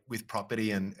like with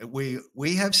property. And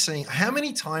we have seen, how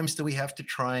many times do we have to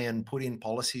try and put in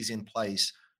policies in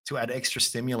place to add extra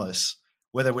stimulus,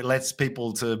 whether it lets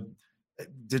people to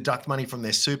deduct money from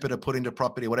their super to put into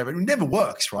property or whatever? It never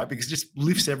works, right? Because it just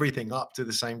lifts everything up to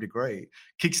the same degree,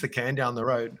 kicks the can down the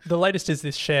road. The latest is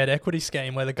this shared equity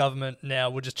scheme where the government now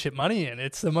will just chip money in.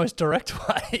 It's the most direct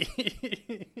way.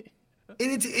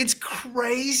 It's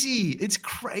crazy. It's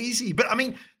crazy. But I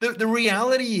mean, the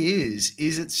reality is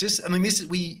it's just, I mean,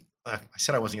 I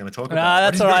said I wasn't going to talk about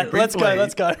it. That's all right.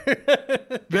 Let's go.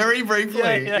 Very briefly,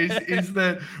 is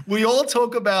that we all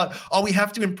talk about, we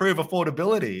have to improve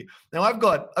affordability. Now, I've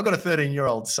got a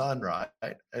 13-year-old son, right?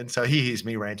 And so he hears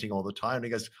me ranting all the time. And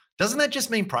he goes, doesn't that just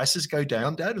mean prices go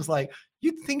down, Dad? It's like,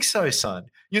 you'd think so, son.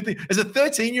 You'd think, as a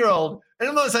 13-year-old, and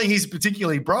I'm not saying he's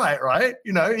particularly bright, right?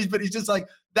 But he's just like,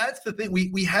 that's the thing.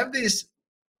 We have this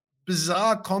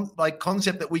bizarre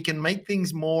concept that we can make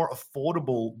things more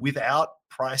affordable without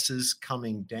prices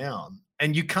coming down.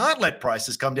 And you can't let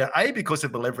prices come down, A, because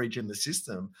of the leverage in the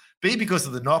system, B, because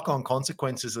of the knock-on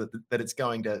consequences that it's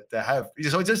going to have.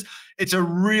 So it's a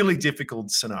really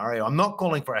difficult scenario. I'm not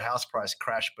calling for a house price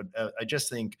crash, but I just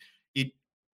think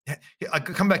I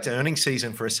could come back to earnings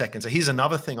season for a second. So here's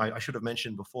another thing I should have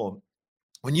mentioned before.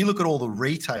 When you look at all the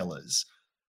retailers,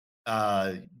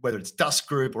 whether it's Dust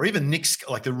Group or even Nick,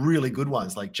 like the really good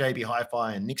ones like JB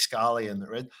Hi-Fi and Nick Scali and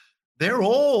they're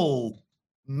all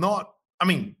not, I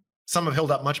mean, some have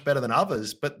held up much better than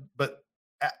others, but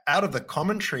out of the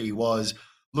commentary was,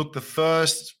 look, the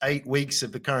first 8 weeks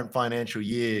of the current financial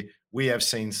year, we have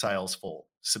seen sales fall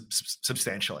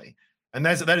substantially. And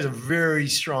that is a very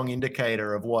strong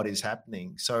indicator of what is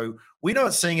happening. So we're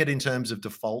not seeing it in terms of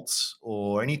defaults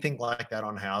or anything like that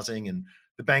on housing. And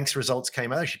the bank's results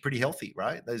came out actually pretty healthy,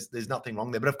 right? There's nothing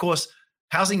wrong there. But of course,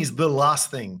 housing is the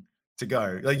last thing to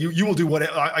go. Like you will do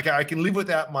whatever. I can live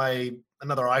without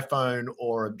another iPhone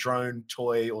or a drone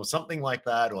toy or something like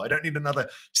that, or I don't need another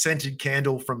scented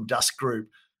candle from Dust Group,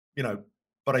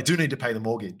 but I do need to pay the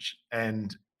mortgage.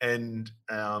 And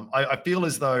I feel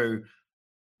as though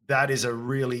that is a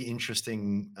really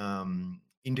interesting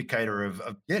indicator of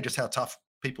just how tough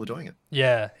people are doing it.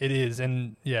 Yeah, it is.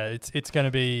 And yeah, it's going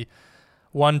to be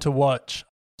one to watch.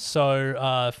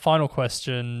 So final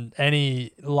question,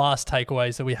 any last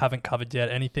takeaways that we haven't covered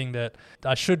yet? Anything that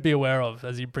I should be aware of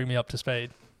as you bring me up to speed?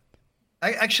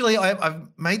 I've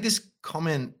made this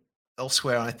comment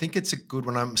elsewhere, and I think it's a good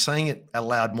one. I'm saying it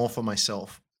aloud more for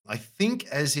myself. I think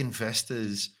as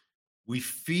investors, we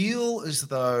feel as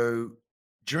though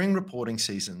during reporting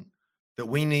season that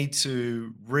we need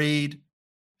to read,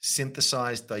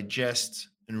 synthesize, digest,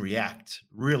 and react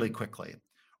really quickly.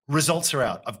 Results are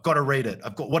out. I've got to read it.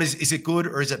 Is it good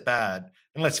or is it bad?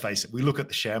 And let's face it, we look at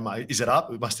the share market. Is it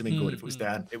up? It must have been good. If it was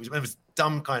down, it was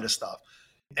dumb kind of stuff.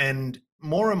 And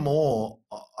more and more,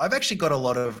 I've actually got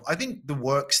I think the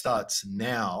work starts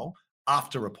now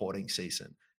after reporting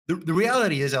season. The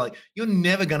reality is, like, you're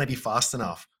never going to be fast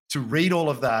enough to read all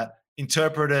of that,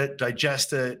 interpret it,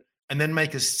 digest it, and then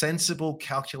make a sensible,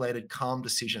 calculated, calm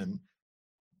decision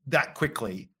that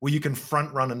quickly where you can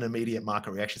front run an immediate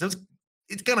market reaction. So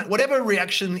it's going to, whatever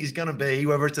reaction is going to be,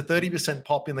 whether it's a 30%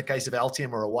 pop in the case of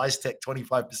Altium or a WiseTech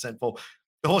 25% fall,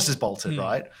 the horse is bolted,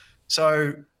 right?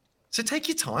 So take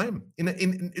your time.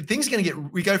 Things are going to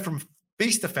we go from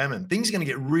feast to famine. Things are going to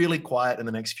get really quiet in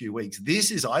the next few weeks.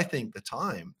 This is, I think, the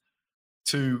time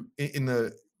to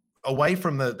away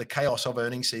from the chaos of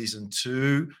earnings season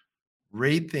to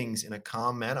read things in a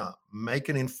calm manner, make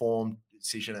an informed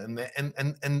decision,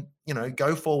 and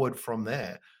go forward from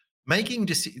there.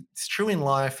 It's true in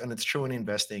life and it's true in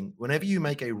investing. Whenever you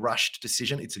make a rushed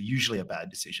decision, it's usually a bad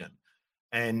decision.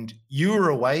 And you were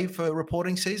away for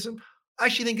reporting season. I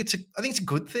actually think it's a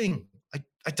good thing.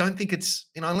 I don't think it's,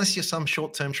 unless you're some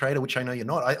short-term trader, which I know you're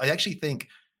not. I actually think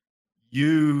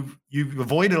you've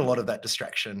avoided a lot of that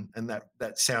distraction and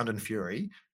that sound and fury.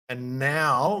 And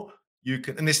now you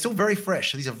can, and they're still very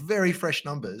fresh. So these are very fresh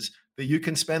numbers that you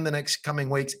can spend the next coming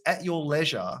weeks at your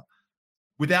leisure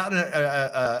without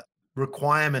a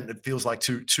requirement, it feels like,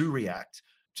 to react,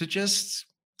 to just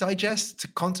digest, to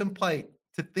contemplate,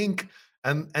 to think,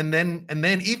 and then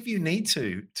if you need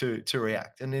to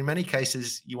react. And in many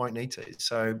cases, you won't need to.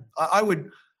 So I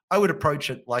would approach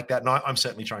it like that. And I'm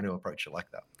certainly trying to approach it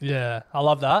like that. Yeah, I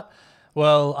love that.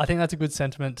 Well, I think that's a good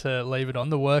sentiment to leave it on.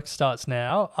 The work starts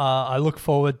now. I look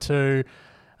forward to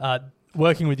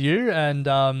working with you, and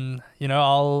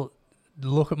I'll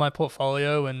look at my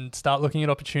portfolio and start looking at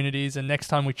opportunities. And next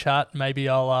time we chat, maybe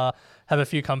I'll have a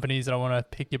few companies that I want to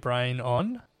pick your brain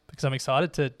on, because I'm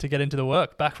excited to get into the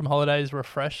work. Back from holidays,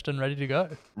 refreshed and ready to go.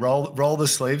 Roll the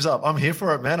sleeves up. I'm here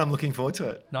for it, man. I'm looking forward to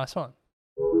it. Nice one.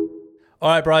 All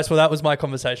right, Bryce. Well, that was my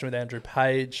conversation with Andrew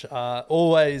Page.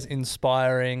 Always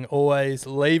inspiring. Always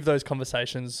leave those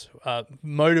conversations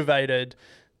motivated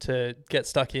to get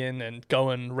stuck in and go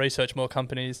and research more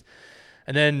companies.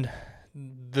 And then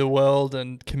the world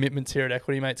and commitments here at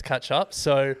Equity Mates catch up.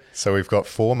 So we've got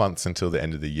 4 months until the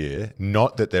end of the year.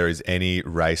 Not that there is any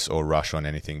race or rush on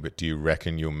anything, but do you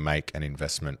reckon you'll make an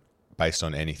investment based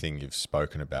on anything you've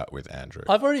spoken about with Andrew?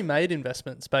 I've already made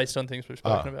investments based on things we've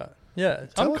spoken about. Yeah.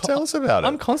 Tell us about it.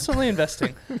 I'm constantly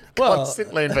investing.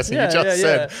 Constantly investing, you just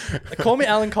said. Call me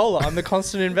Alan Kohler. I'm the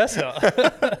constant investor.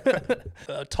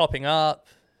 Topping up,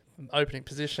 opening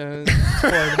positions,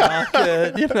 exploring the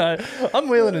market. I'm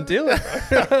wheeling and dealing.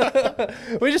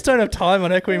 We just don't have time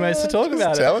on Equity Mates to talk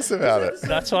about it. Tell us about it.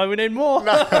 That's why we need more.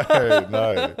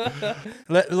 No.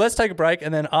 Let's take a break,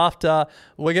 and then after,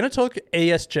 we're going to talk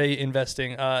ESG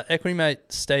investing. Equity Mate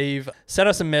Steve sent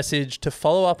us a message to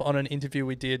follow up on an interview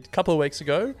we did a couple of weeks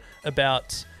ago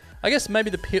about, I guess, maybe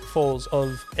the pitfalls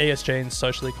of ESG and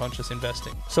socially conscious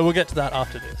investing. So we'll get to that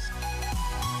after this.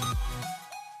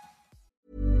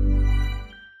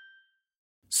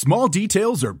 Small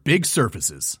details are big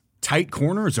surfaces. Tight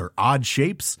corners are odd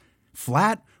shapes.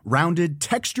 Flat, rounded,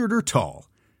 textured, or tall.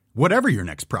 Whatever your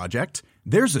next project,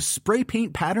 there's a spray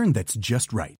paint pattern that's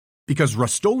just right. Because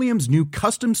Rust-Oleum's new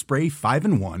Custom Spray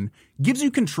 5-in-1 gives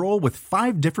you control with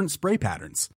 5 different spray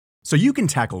patterns. So you can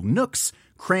tackle nooks,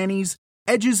 crannies,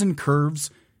 edges, and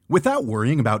curves without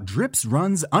worrying about drips,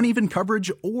 runs, uneven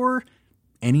coverage, or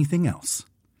anything else.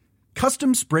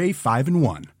 Custom Spray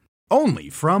 5-in-1. Only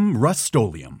from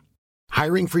Rust-Oleum.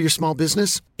 Hiring for your small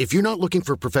business? If you're not looking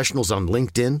for professionals on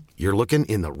LinkedIn, you're looking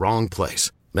in the wrong place.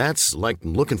 That's like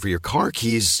looking for your car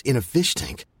keys in a fish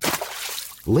tank.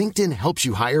 LinkedIn helps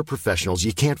you hire professionals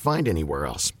you can't find anywhere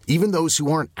else, even those who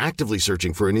aren't actively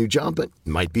searching for a new job but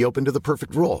might be open to the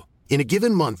perfect role. In a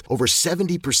given month, over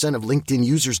 70% of LinkedIn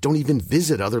users don't even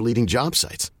visit other leading job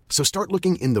sites. So start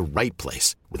looking in the right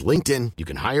place. With LinkedIn, you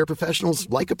can hire professionals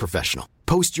like a professional.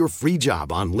 Post your free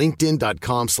job on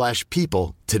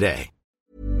linkedin.com/people today.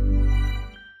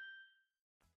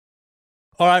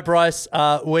 All right, Bryce,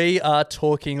 we are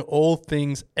talking all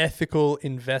things ethical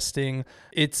investing.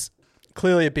 It's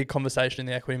clearly a big conversation in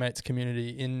the Equity Mates community.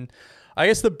 In, I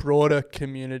guess, the broader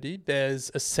community, there's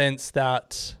a sense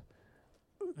that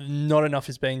not enough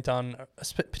is being done,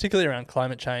 particularly around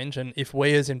climate change. And if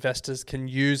we as investors can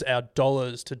use our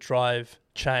dollars to drive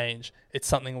change, it's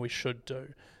something we should do.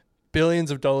 Billions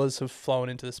of dollars have flown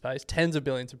into the space. Tens of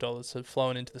billions of dollars have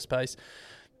flown into the space.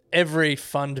 Every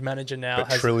fund manager now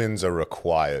has... trillions are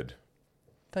required.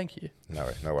 Thank you. No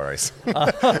worries.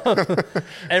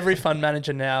 Every fund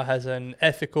manager now has an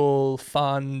ethical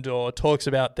fund or talks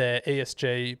about their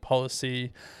ESG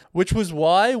policy, which was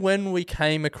why when we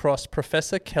came across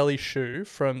Professor Kelly Shue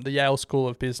from the Yale School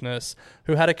of Business,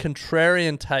 who had a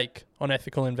contrarian take on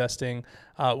ethical investing,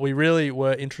 we really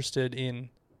were interested in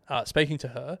speaking to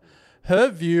her. Her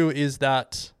view is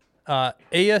that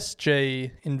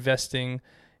ESG investing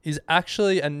is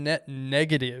actually a net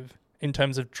negative in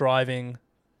terms of driving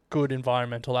good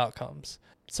environmental outcomes.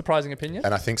 Surprising opinion.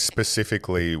 And I think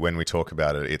specifically when we talk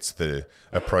about it, it's the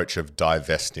approach of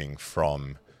divesting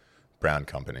from brown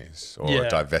companies or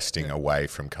divesting away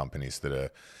from companies that are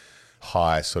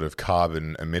high sort of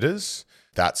carbon emitters.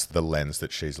 That's the lens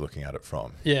that she's looking at it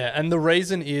from. Yeah, and the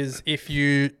reason is if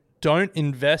you don't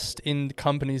invest in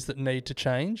companies that need to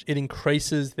change. It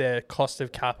increases their cost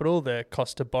of capital, their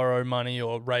cost to borrow money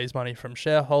or raise money from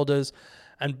shareholders,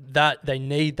 and that they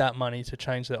need that money to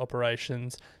change their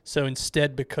operations. So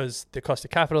instead, because the cost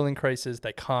of capital increases,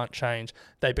 they can't change.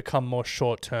 They become more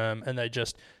short-term and they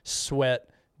just sweat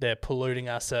their polluting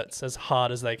assets as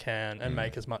hard as they can and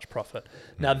make as much profit.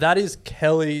 Now, that is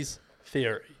Kelly's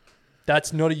theory.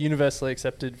 That's not a universally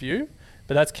accepted view,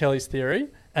 but that's Kelly's theory.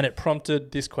 And it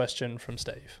prompted this question from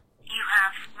Steve. You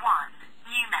have one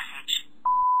new message.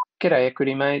 G'day,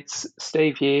 equity mates.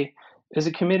 Steve here. As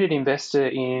a committed investor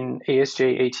in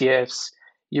ESG ETFs,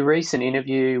 your recent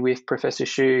interview with Professor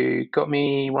Xu got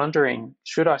me wondering,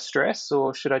 should I stress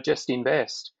or should I just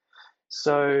invest?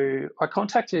 So I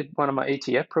contacted one of my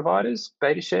ETF providers,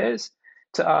 BetaShares,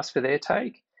 to ask for their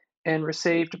take and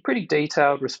received a pretty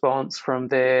detailed response from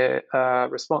their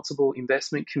responsible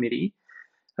investment committee.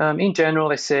 In general,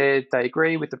 they said they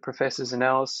agree with the professor's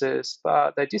analysis,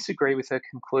 but they disagree with her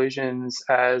conclusions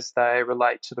as they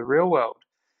relate to the real world.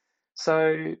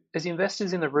 So, as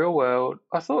investors in the real world,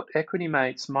 I thought Equity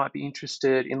Mates might be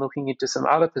interested in looking into some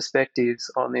other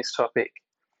perspectives on this topic.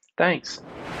 Thanks.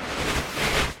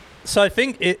 So I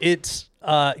think it's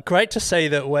great to see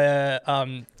that we're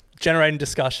generating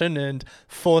discussion and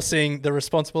forcing the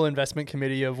responsible investment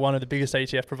committee of one of the biggest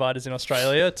ETF providers in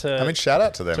Australia to... I mean, shout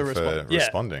out to them for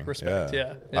responding. Respect,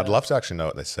 yeah. I'd love to actually know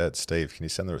what they said. Steve, can you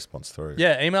send the response through?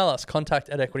 Yeah, email us,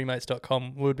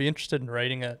 contact@equitymates.com. We would be interested in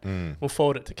reading it. We'll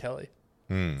forward it to Kelly.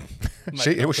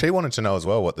 She wanted to know as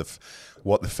well what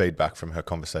the feedback from her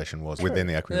conversation was within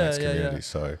the Equity Mates community.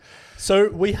 So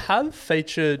we have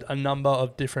featured a number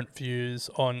of different views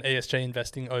on ESG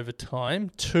investing over time.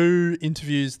 2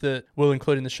 interviews that we'll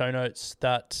include in the show notes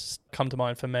that come to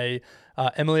mind for me.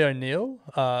 Emily O'Neill,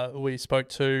 we spoke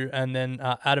to, and then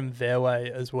Adam Verwey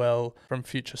as well from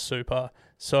Future Super.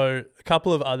 So a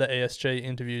couple of other ESG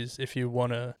interviews if you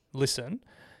want to listen.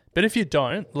 But if you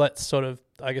don't, let's sort of,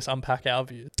 I guess, unpack our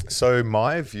views. So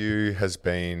my view has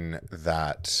been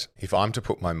that if I'm to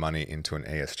put my money into an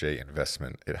ESG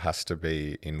investment, it has to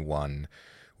be in one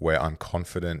where I'm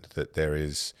confident that there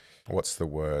is, what's the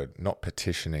word? Not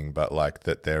petitioning, but like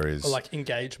that there is... Or like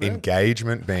engagement.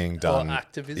 Engagement being done. Or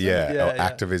activism.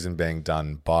 Activism being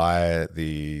done by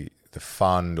the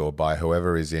fund or by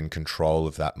whoever is in control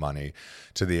of that money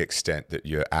to the extent that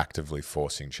you're actively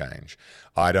forcing change.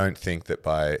 I don't think that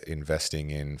by investing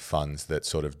in funds that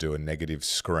sort of do a negative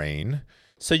screen.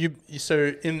 So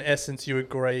in essence, you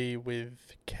agree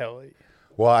with Kelly?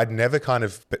 Well, I had never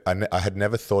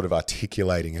thought of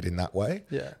articulating it in that way.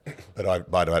 Yeah.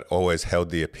 But I'd always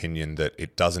held the opinion that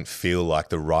it doesn't feel like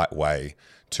the right way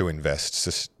to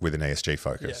invest with an ESG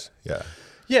focus. Yeah.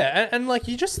 Yeah, and like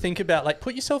you just think about, like,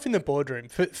 put yourself in the boardroom.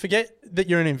 Forget that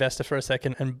you're an investor for a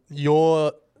second and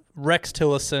you're Rex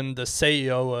Tillerson, the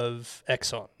CEO of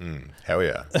Exxon. Hell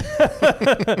yeah.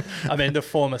 I mean, the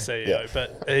former CEO,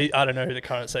 but I don't know who the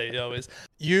current CEO is.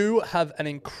 You have an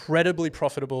incredibly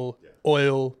profitable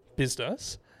oil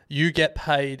business. You get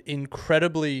paid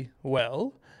incredibly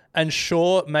well. And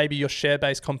sure, maybe your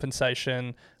share-based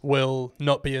compensation will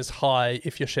not be as high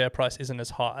if your share price isn't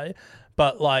as high.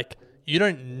 But like... you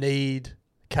don't need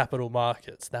capital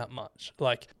markets that much.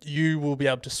 Like, you will be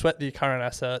able to sweat the current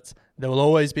assets. There will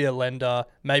always be a lender,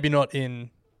 maybe not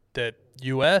in the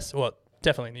US, well,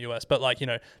 definitely in the US, but like, you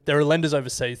know, there are lenders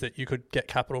overseas that you could get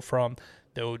capital from.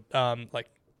 There would, like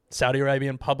Saudi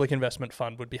Arabian Public Investment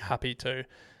Fund would be happy to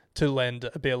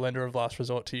be a lender of last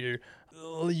resort to you.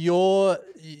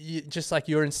 Just like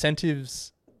your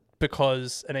incentives,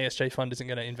 because an ESG fund isn't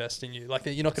going to invest in you. Like,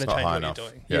 you're not going to change what you're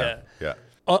doing. Yeah.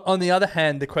 On the other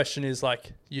hand, the question is,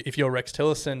 like, if you're Rex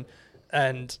Tillerson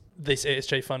and this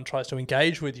ESG fund tries to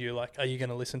engage with you, like, are you going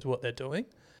to listen to what they're doing?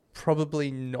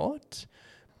 Probably not.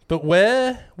 But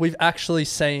where we've actually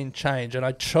seen change, and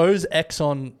I chose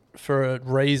Exxon for a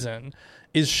reason,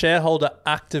 is shareholder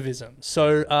activism.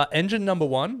 So engine number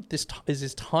one, this is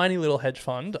this tiny little hedge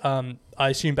fund, I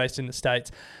assume based in the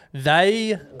States.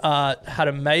 They had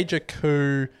a major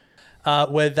coup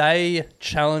where they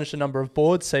challenged a number of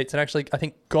board seats and actually, I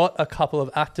think, got a couple of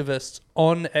activists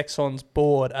on Exxon's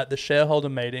board at the shareholder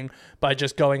meeting by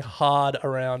just going hard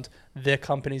around their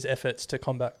company's efforts to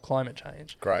combat climate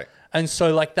change. Great. And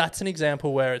so, like, that's an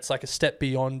example where it's like a step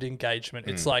beyond engagement.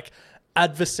 It's like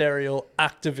adversarial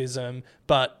activism,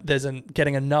 but there's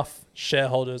getting enough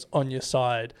shareholders on your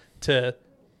side to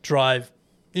drive,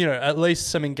 you know, at least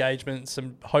some engagement,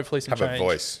 hopefully some change. Have a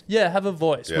voice. Yeah, have a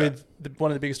voice with one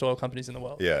of the biggest oil companies in the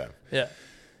world. Yeah. Yeah.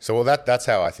 So, well, that's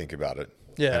how I think about it.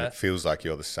 Yeah. And it feels like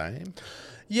you're the same.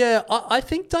 Yeah, I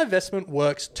think divestment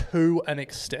works to an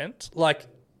extent. Like,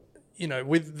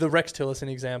 with the Rex Tillerson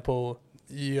example,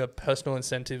 your personal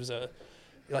incentives are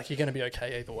like you're going to be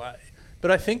okay either way. But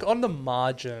I think on the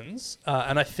margins,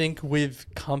 and I think with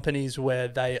companies where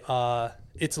they are,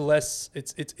 it's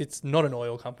not an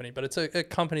oil company, but it's a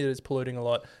company that is polluting a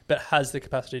lot, but has the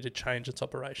capacity to change its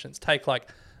operations. Take like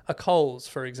a Coles,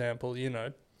 for example,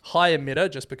 high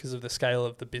emitter just because of the scale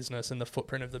of the business and the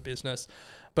footprint of the business,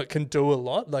 but can do a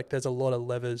lot. Like there's a lot of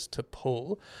levers to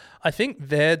pull. I think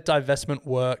their divestment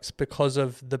works because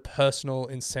of the personal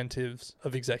incentives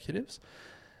of executives.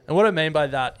 And what I mean by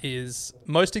that is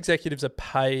most executives are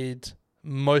paid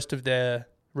most of their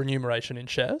remuneration in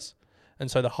shares. And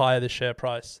so the higher the share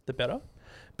price, the better.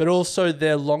 But also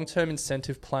their long-term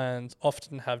incentive plans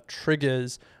often have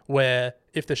triggers where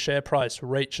if the share price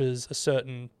reaches a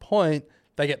certain point,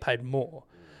 they get paid more.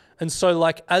 And so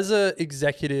like as an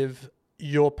executive,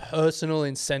 your personal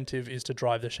incentive is to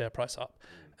drive the share price up.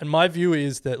 And my view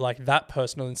is that like that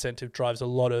personal incentive drives a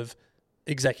lot of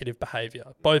executive behavior,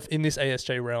 both in this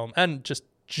ESG realm and just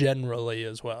generally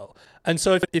as well. And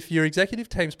so if your executive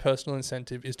team's personal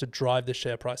incentive is to drive the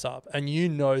share price up, and you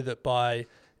know that by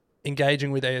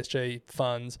engaging with ESG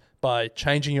funds, by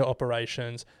changing your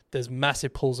operations, there's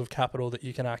massive pools of capital that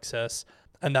you can access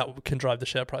and that can drive the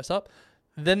share price up,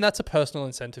 then that's a personal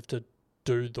incentive to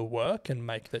do the work and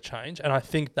make the change. And I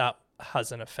think that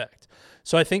has an effect.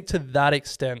 So I think to that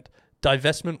extent,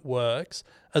 divestment works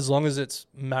as long as it's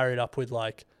married up with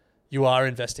like you are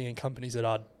investing in companies that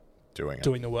are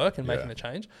doing the work and making the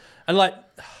change. And like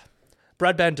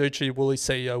Brad Banducci, Woolies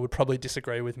CEO, would probably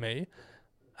disagree with me.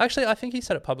 Actually, I think he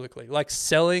said it publicly, like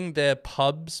selling their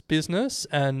pubs business,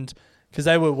 and because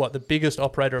they were the biggest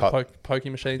operator of pokie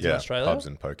machines in Australia. Pubs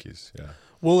and pokies, yeah.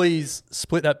 Woolies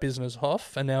split that business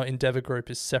off, and now Endeavour Group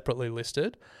is separately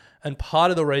listed. And part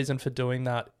of the reason for doing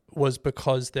that was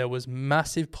because there was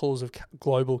massive pools of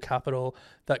global capital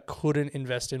that couldn't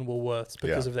invest in Woolworths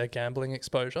because of their gambling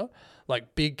exposure,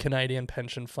 like big Canadian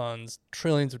pension funds,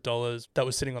 trillions of dollars that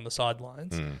was sitting on the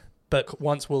sidelines. But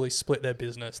once Woolies split their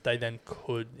business, they then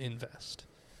could invest.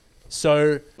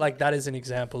 So like that is an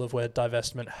example of where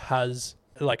divestment has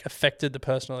like affected the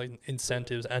personal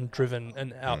incentives and driven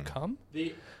an outcome.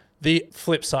 The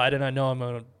flip side, and I know I'm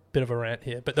on a bit of a rant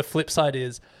here, but the flip side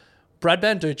is Brad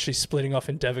Banducci splitting off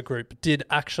Endeavour Group did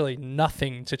actually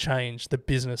nothing to change the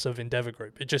business of Endeavour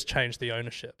Group. It just changed the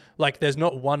ownership. Like there's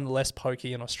not one less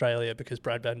pokey in Australia because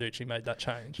Brad Banducci made that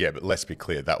change. Yeah, but let's be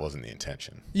clear, that wasn't the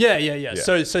intention. Yeah.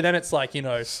 So then it's like,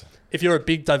 if you're a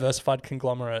big diversified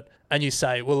conglomerate and you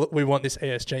say, well, we want this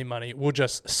ESG money, we'll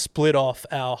just split off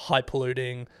our high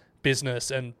polluting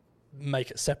business and make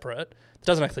it separate. It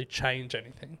doesn't actually change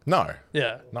anything. No.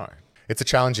 Yeah. No. It's a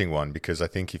challenging one because I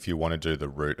think if you want to do the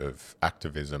route of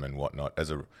activism and whatnot, as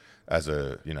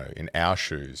a in our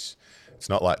shoes, it's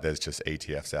not like there's just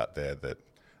ETFs out there that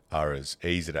are as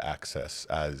easy to access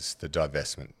as the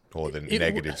divestment or the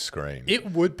negative screen.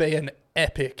 It would be an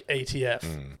epic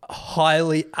ETF, a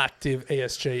highly active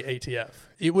ESG ETF.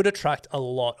 It would attract a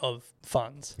lot of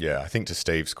funds. Yeah, I think to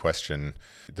Steve's question,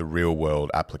 the real world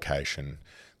application,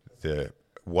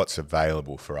 what's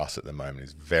available for us at the moment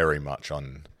is very much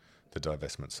on the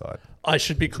divestment side. I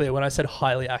should be clear, when I said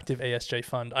highly active ESG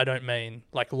fund, I don't mean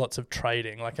like lots of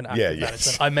trading, like an active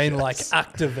management. I mean like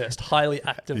activist, highly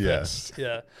activist.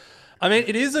 Yeah. I mean,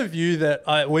 it is a view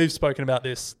that we've spoken about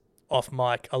this off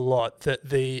mic a lot, that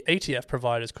the ETF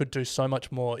providers could do so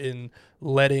much more in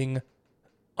letting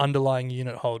underlying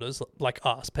unit holders like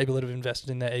us, people that have invested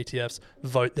in their ETFs,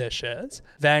 vote their shares.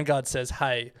 Vanguard says,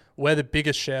 hey, we're the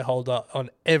biggest shareholder on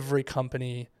every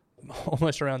company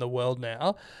almost around the world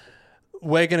now.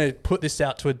 We're going to put this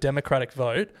out to a democratic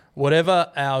vote.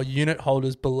 Whatever our unit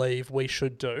holders believe we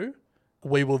should do,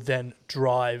 we will then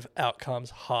drive outcomes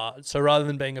hard. So rather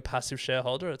than being a passive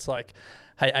shareholder, it's like,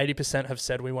 hey, 80% have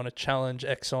said we want to challenge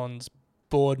Exxon's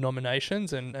board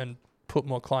nominations and put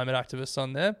more climate activists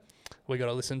on there. We got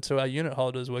to listen to our unit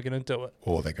holders. We're going to do it.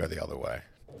 Or they go the other way.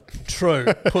 True.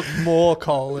 Put more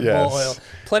coal and more oil.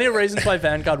 Plenty of reasons why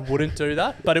Vanguard wouldn't do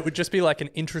that, but it would just be like an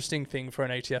interesting thing for an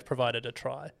ETF provider to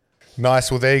try.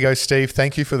 Nice. Well, there you go, Steve.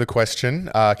 Thank you for the question.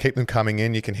 Keep them coming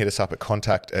in. You can hit us up at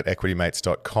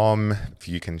contact@equitymates.com. If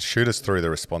you can shoot us through the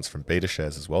response from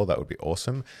BetaShares as well, that would be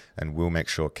awesome. And we'll make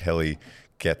sure Kelly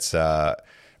gets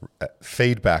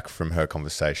feedback from her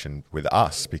conversation with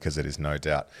us, because it is no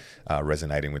doubt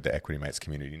resonating with the Equity Mates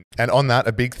community. And on that,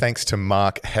 a big thanks to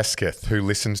Mark Hesketh, who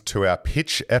listened to our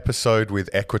pitch episode with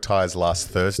Equitize last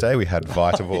Thursday. We had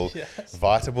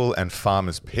Vitable and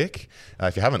Farmers Pick.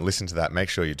 If you haven't listened to that, make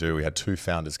sure you do. We had 2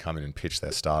 founders come in and pitch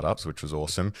their startups, which was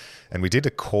awesome. And we did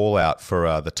a call out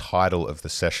for the title of the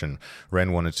session.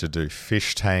 Ren wanted to do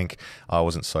Fish Tank. I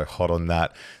wasn't so hot on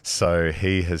that. So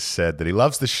he has said that he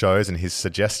loves the shows, and his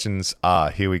suggestions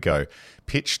are, here we go,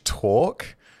 pitch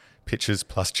talk, pitches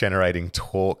plus generating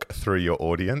talk through your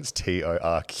audience,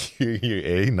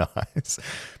 TORQUE, nice.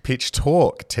 Pitch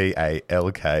talk,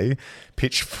 TALK.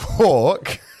 Pitch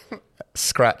fork,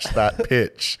 scratch that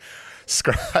pitch.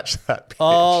 Scratch that pitch.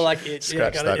 Oh, like it.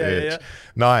 Scratch yeah, that it. pitch.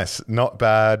 Nice. Not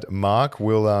bad, Mark.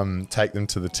 We'll take them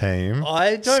to the team.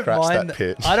 I don't mind that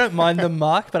pitch. I don't mind them,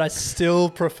 Mark, but I still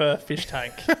prefer Fish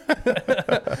Tank.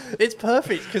 It's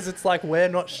perfect because it's like we're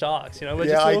not sharks, you know. We're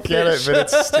just little I get fish. it, but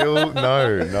it's still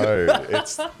no.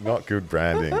 It's not good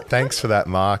branding. Thanks for that,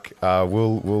 Mark.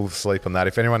 We'll sleep on that.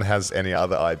 If anyone has any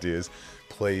other ideas,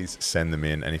 please send them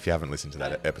in. And if you haven't listened to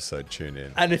that episode, tune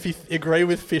in. And if you agree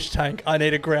with Fish Tank, I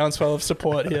need a groundswell of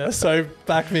support here. So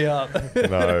back me up.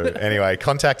 No. Anyway,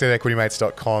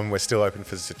 contact@equitymates.com. We're still open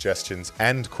for suggestions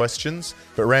and questions.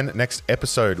 But Ren, next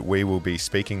episode, we will be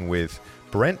speaking with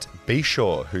Brent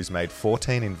Beshaw, who's made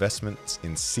 14 investments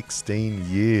in 16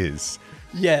 years.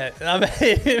 Yeah, I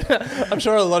mean, I'm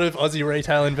sure a lot of Aussie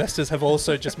retail investors have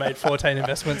also just made 14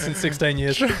 investments in 16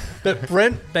 years. But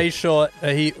Brent Beshaw,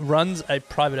 he runs a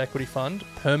private equity fund,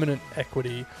 permanent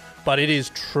equity, but it is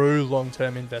true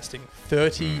long-term investing,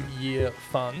 30-year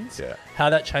funds. Yeah. How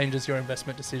that changes your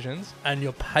investment decisions and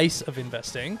your pace of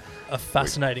investing, a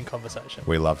fascinating conversation.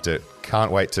 We loved it.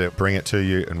 Can't wait to bring it to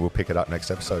you, and we'll pick it up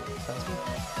next episode. Sounds good.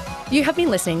 You have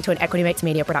been listening to an Equity Mates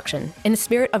Media production. In the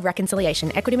spirit of reconciliation,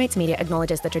 Equity Mates Media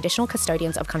acknowledges the traditional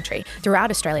custodians of country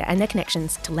throughout Australia and their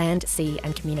connections to land, sea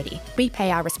and community. We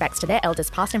pay our respects to their elders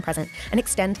past and present and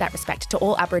extend that respect to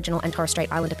all Aboriginal and Torres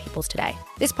Strait Islander peoples today.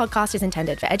 This podcast is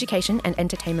intended for education and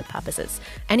entertainment purposes.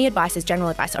 Any advice is general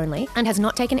advice only and has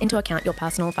not taken into account your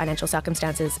personal financial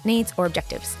circumstances, needs or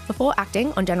objectives. Before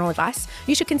acting on general advice,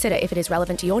 you should consider if it is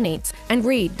relevant to your needs and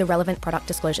read the relevant product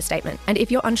disclosure statement. And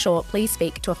if you're unsure, please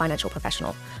speak to a financial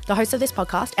professional. The hosts of this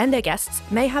podcast and their guests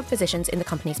may have positions in the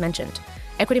companies mentioned.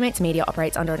 Equity Mates Media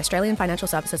operates under an Australian Financial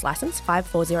Services Licence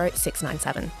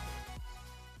 540697.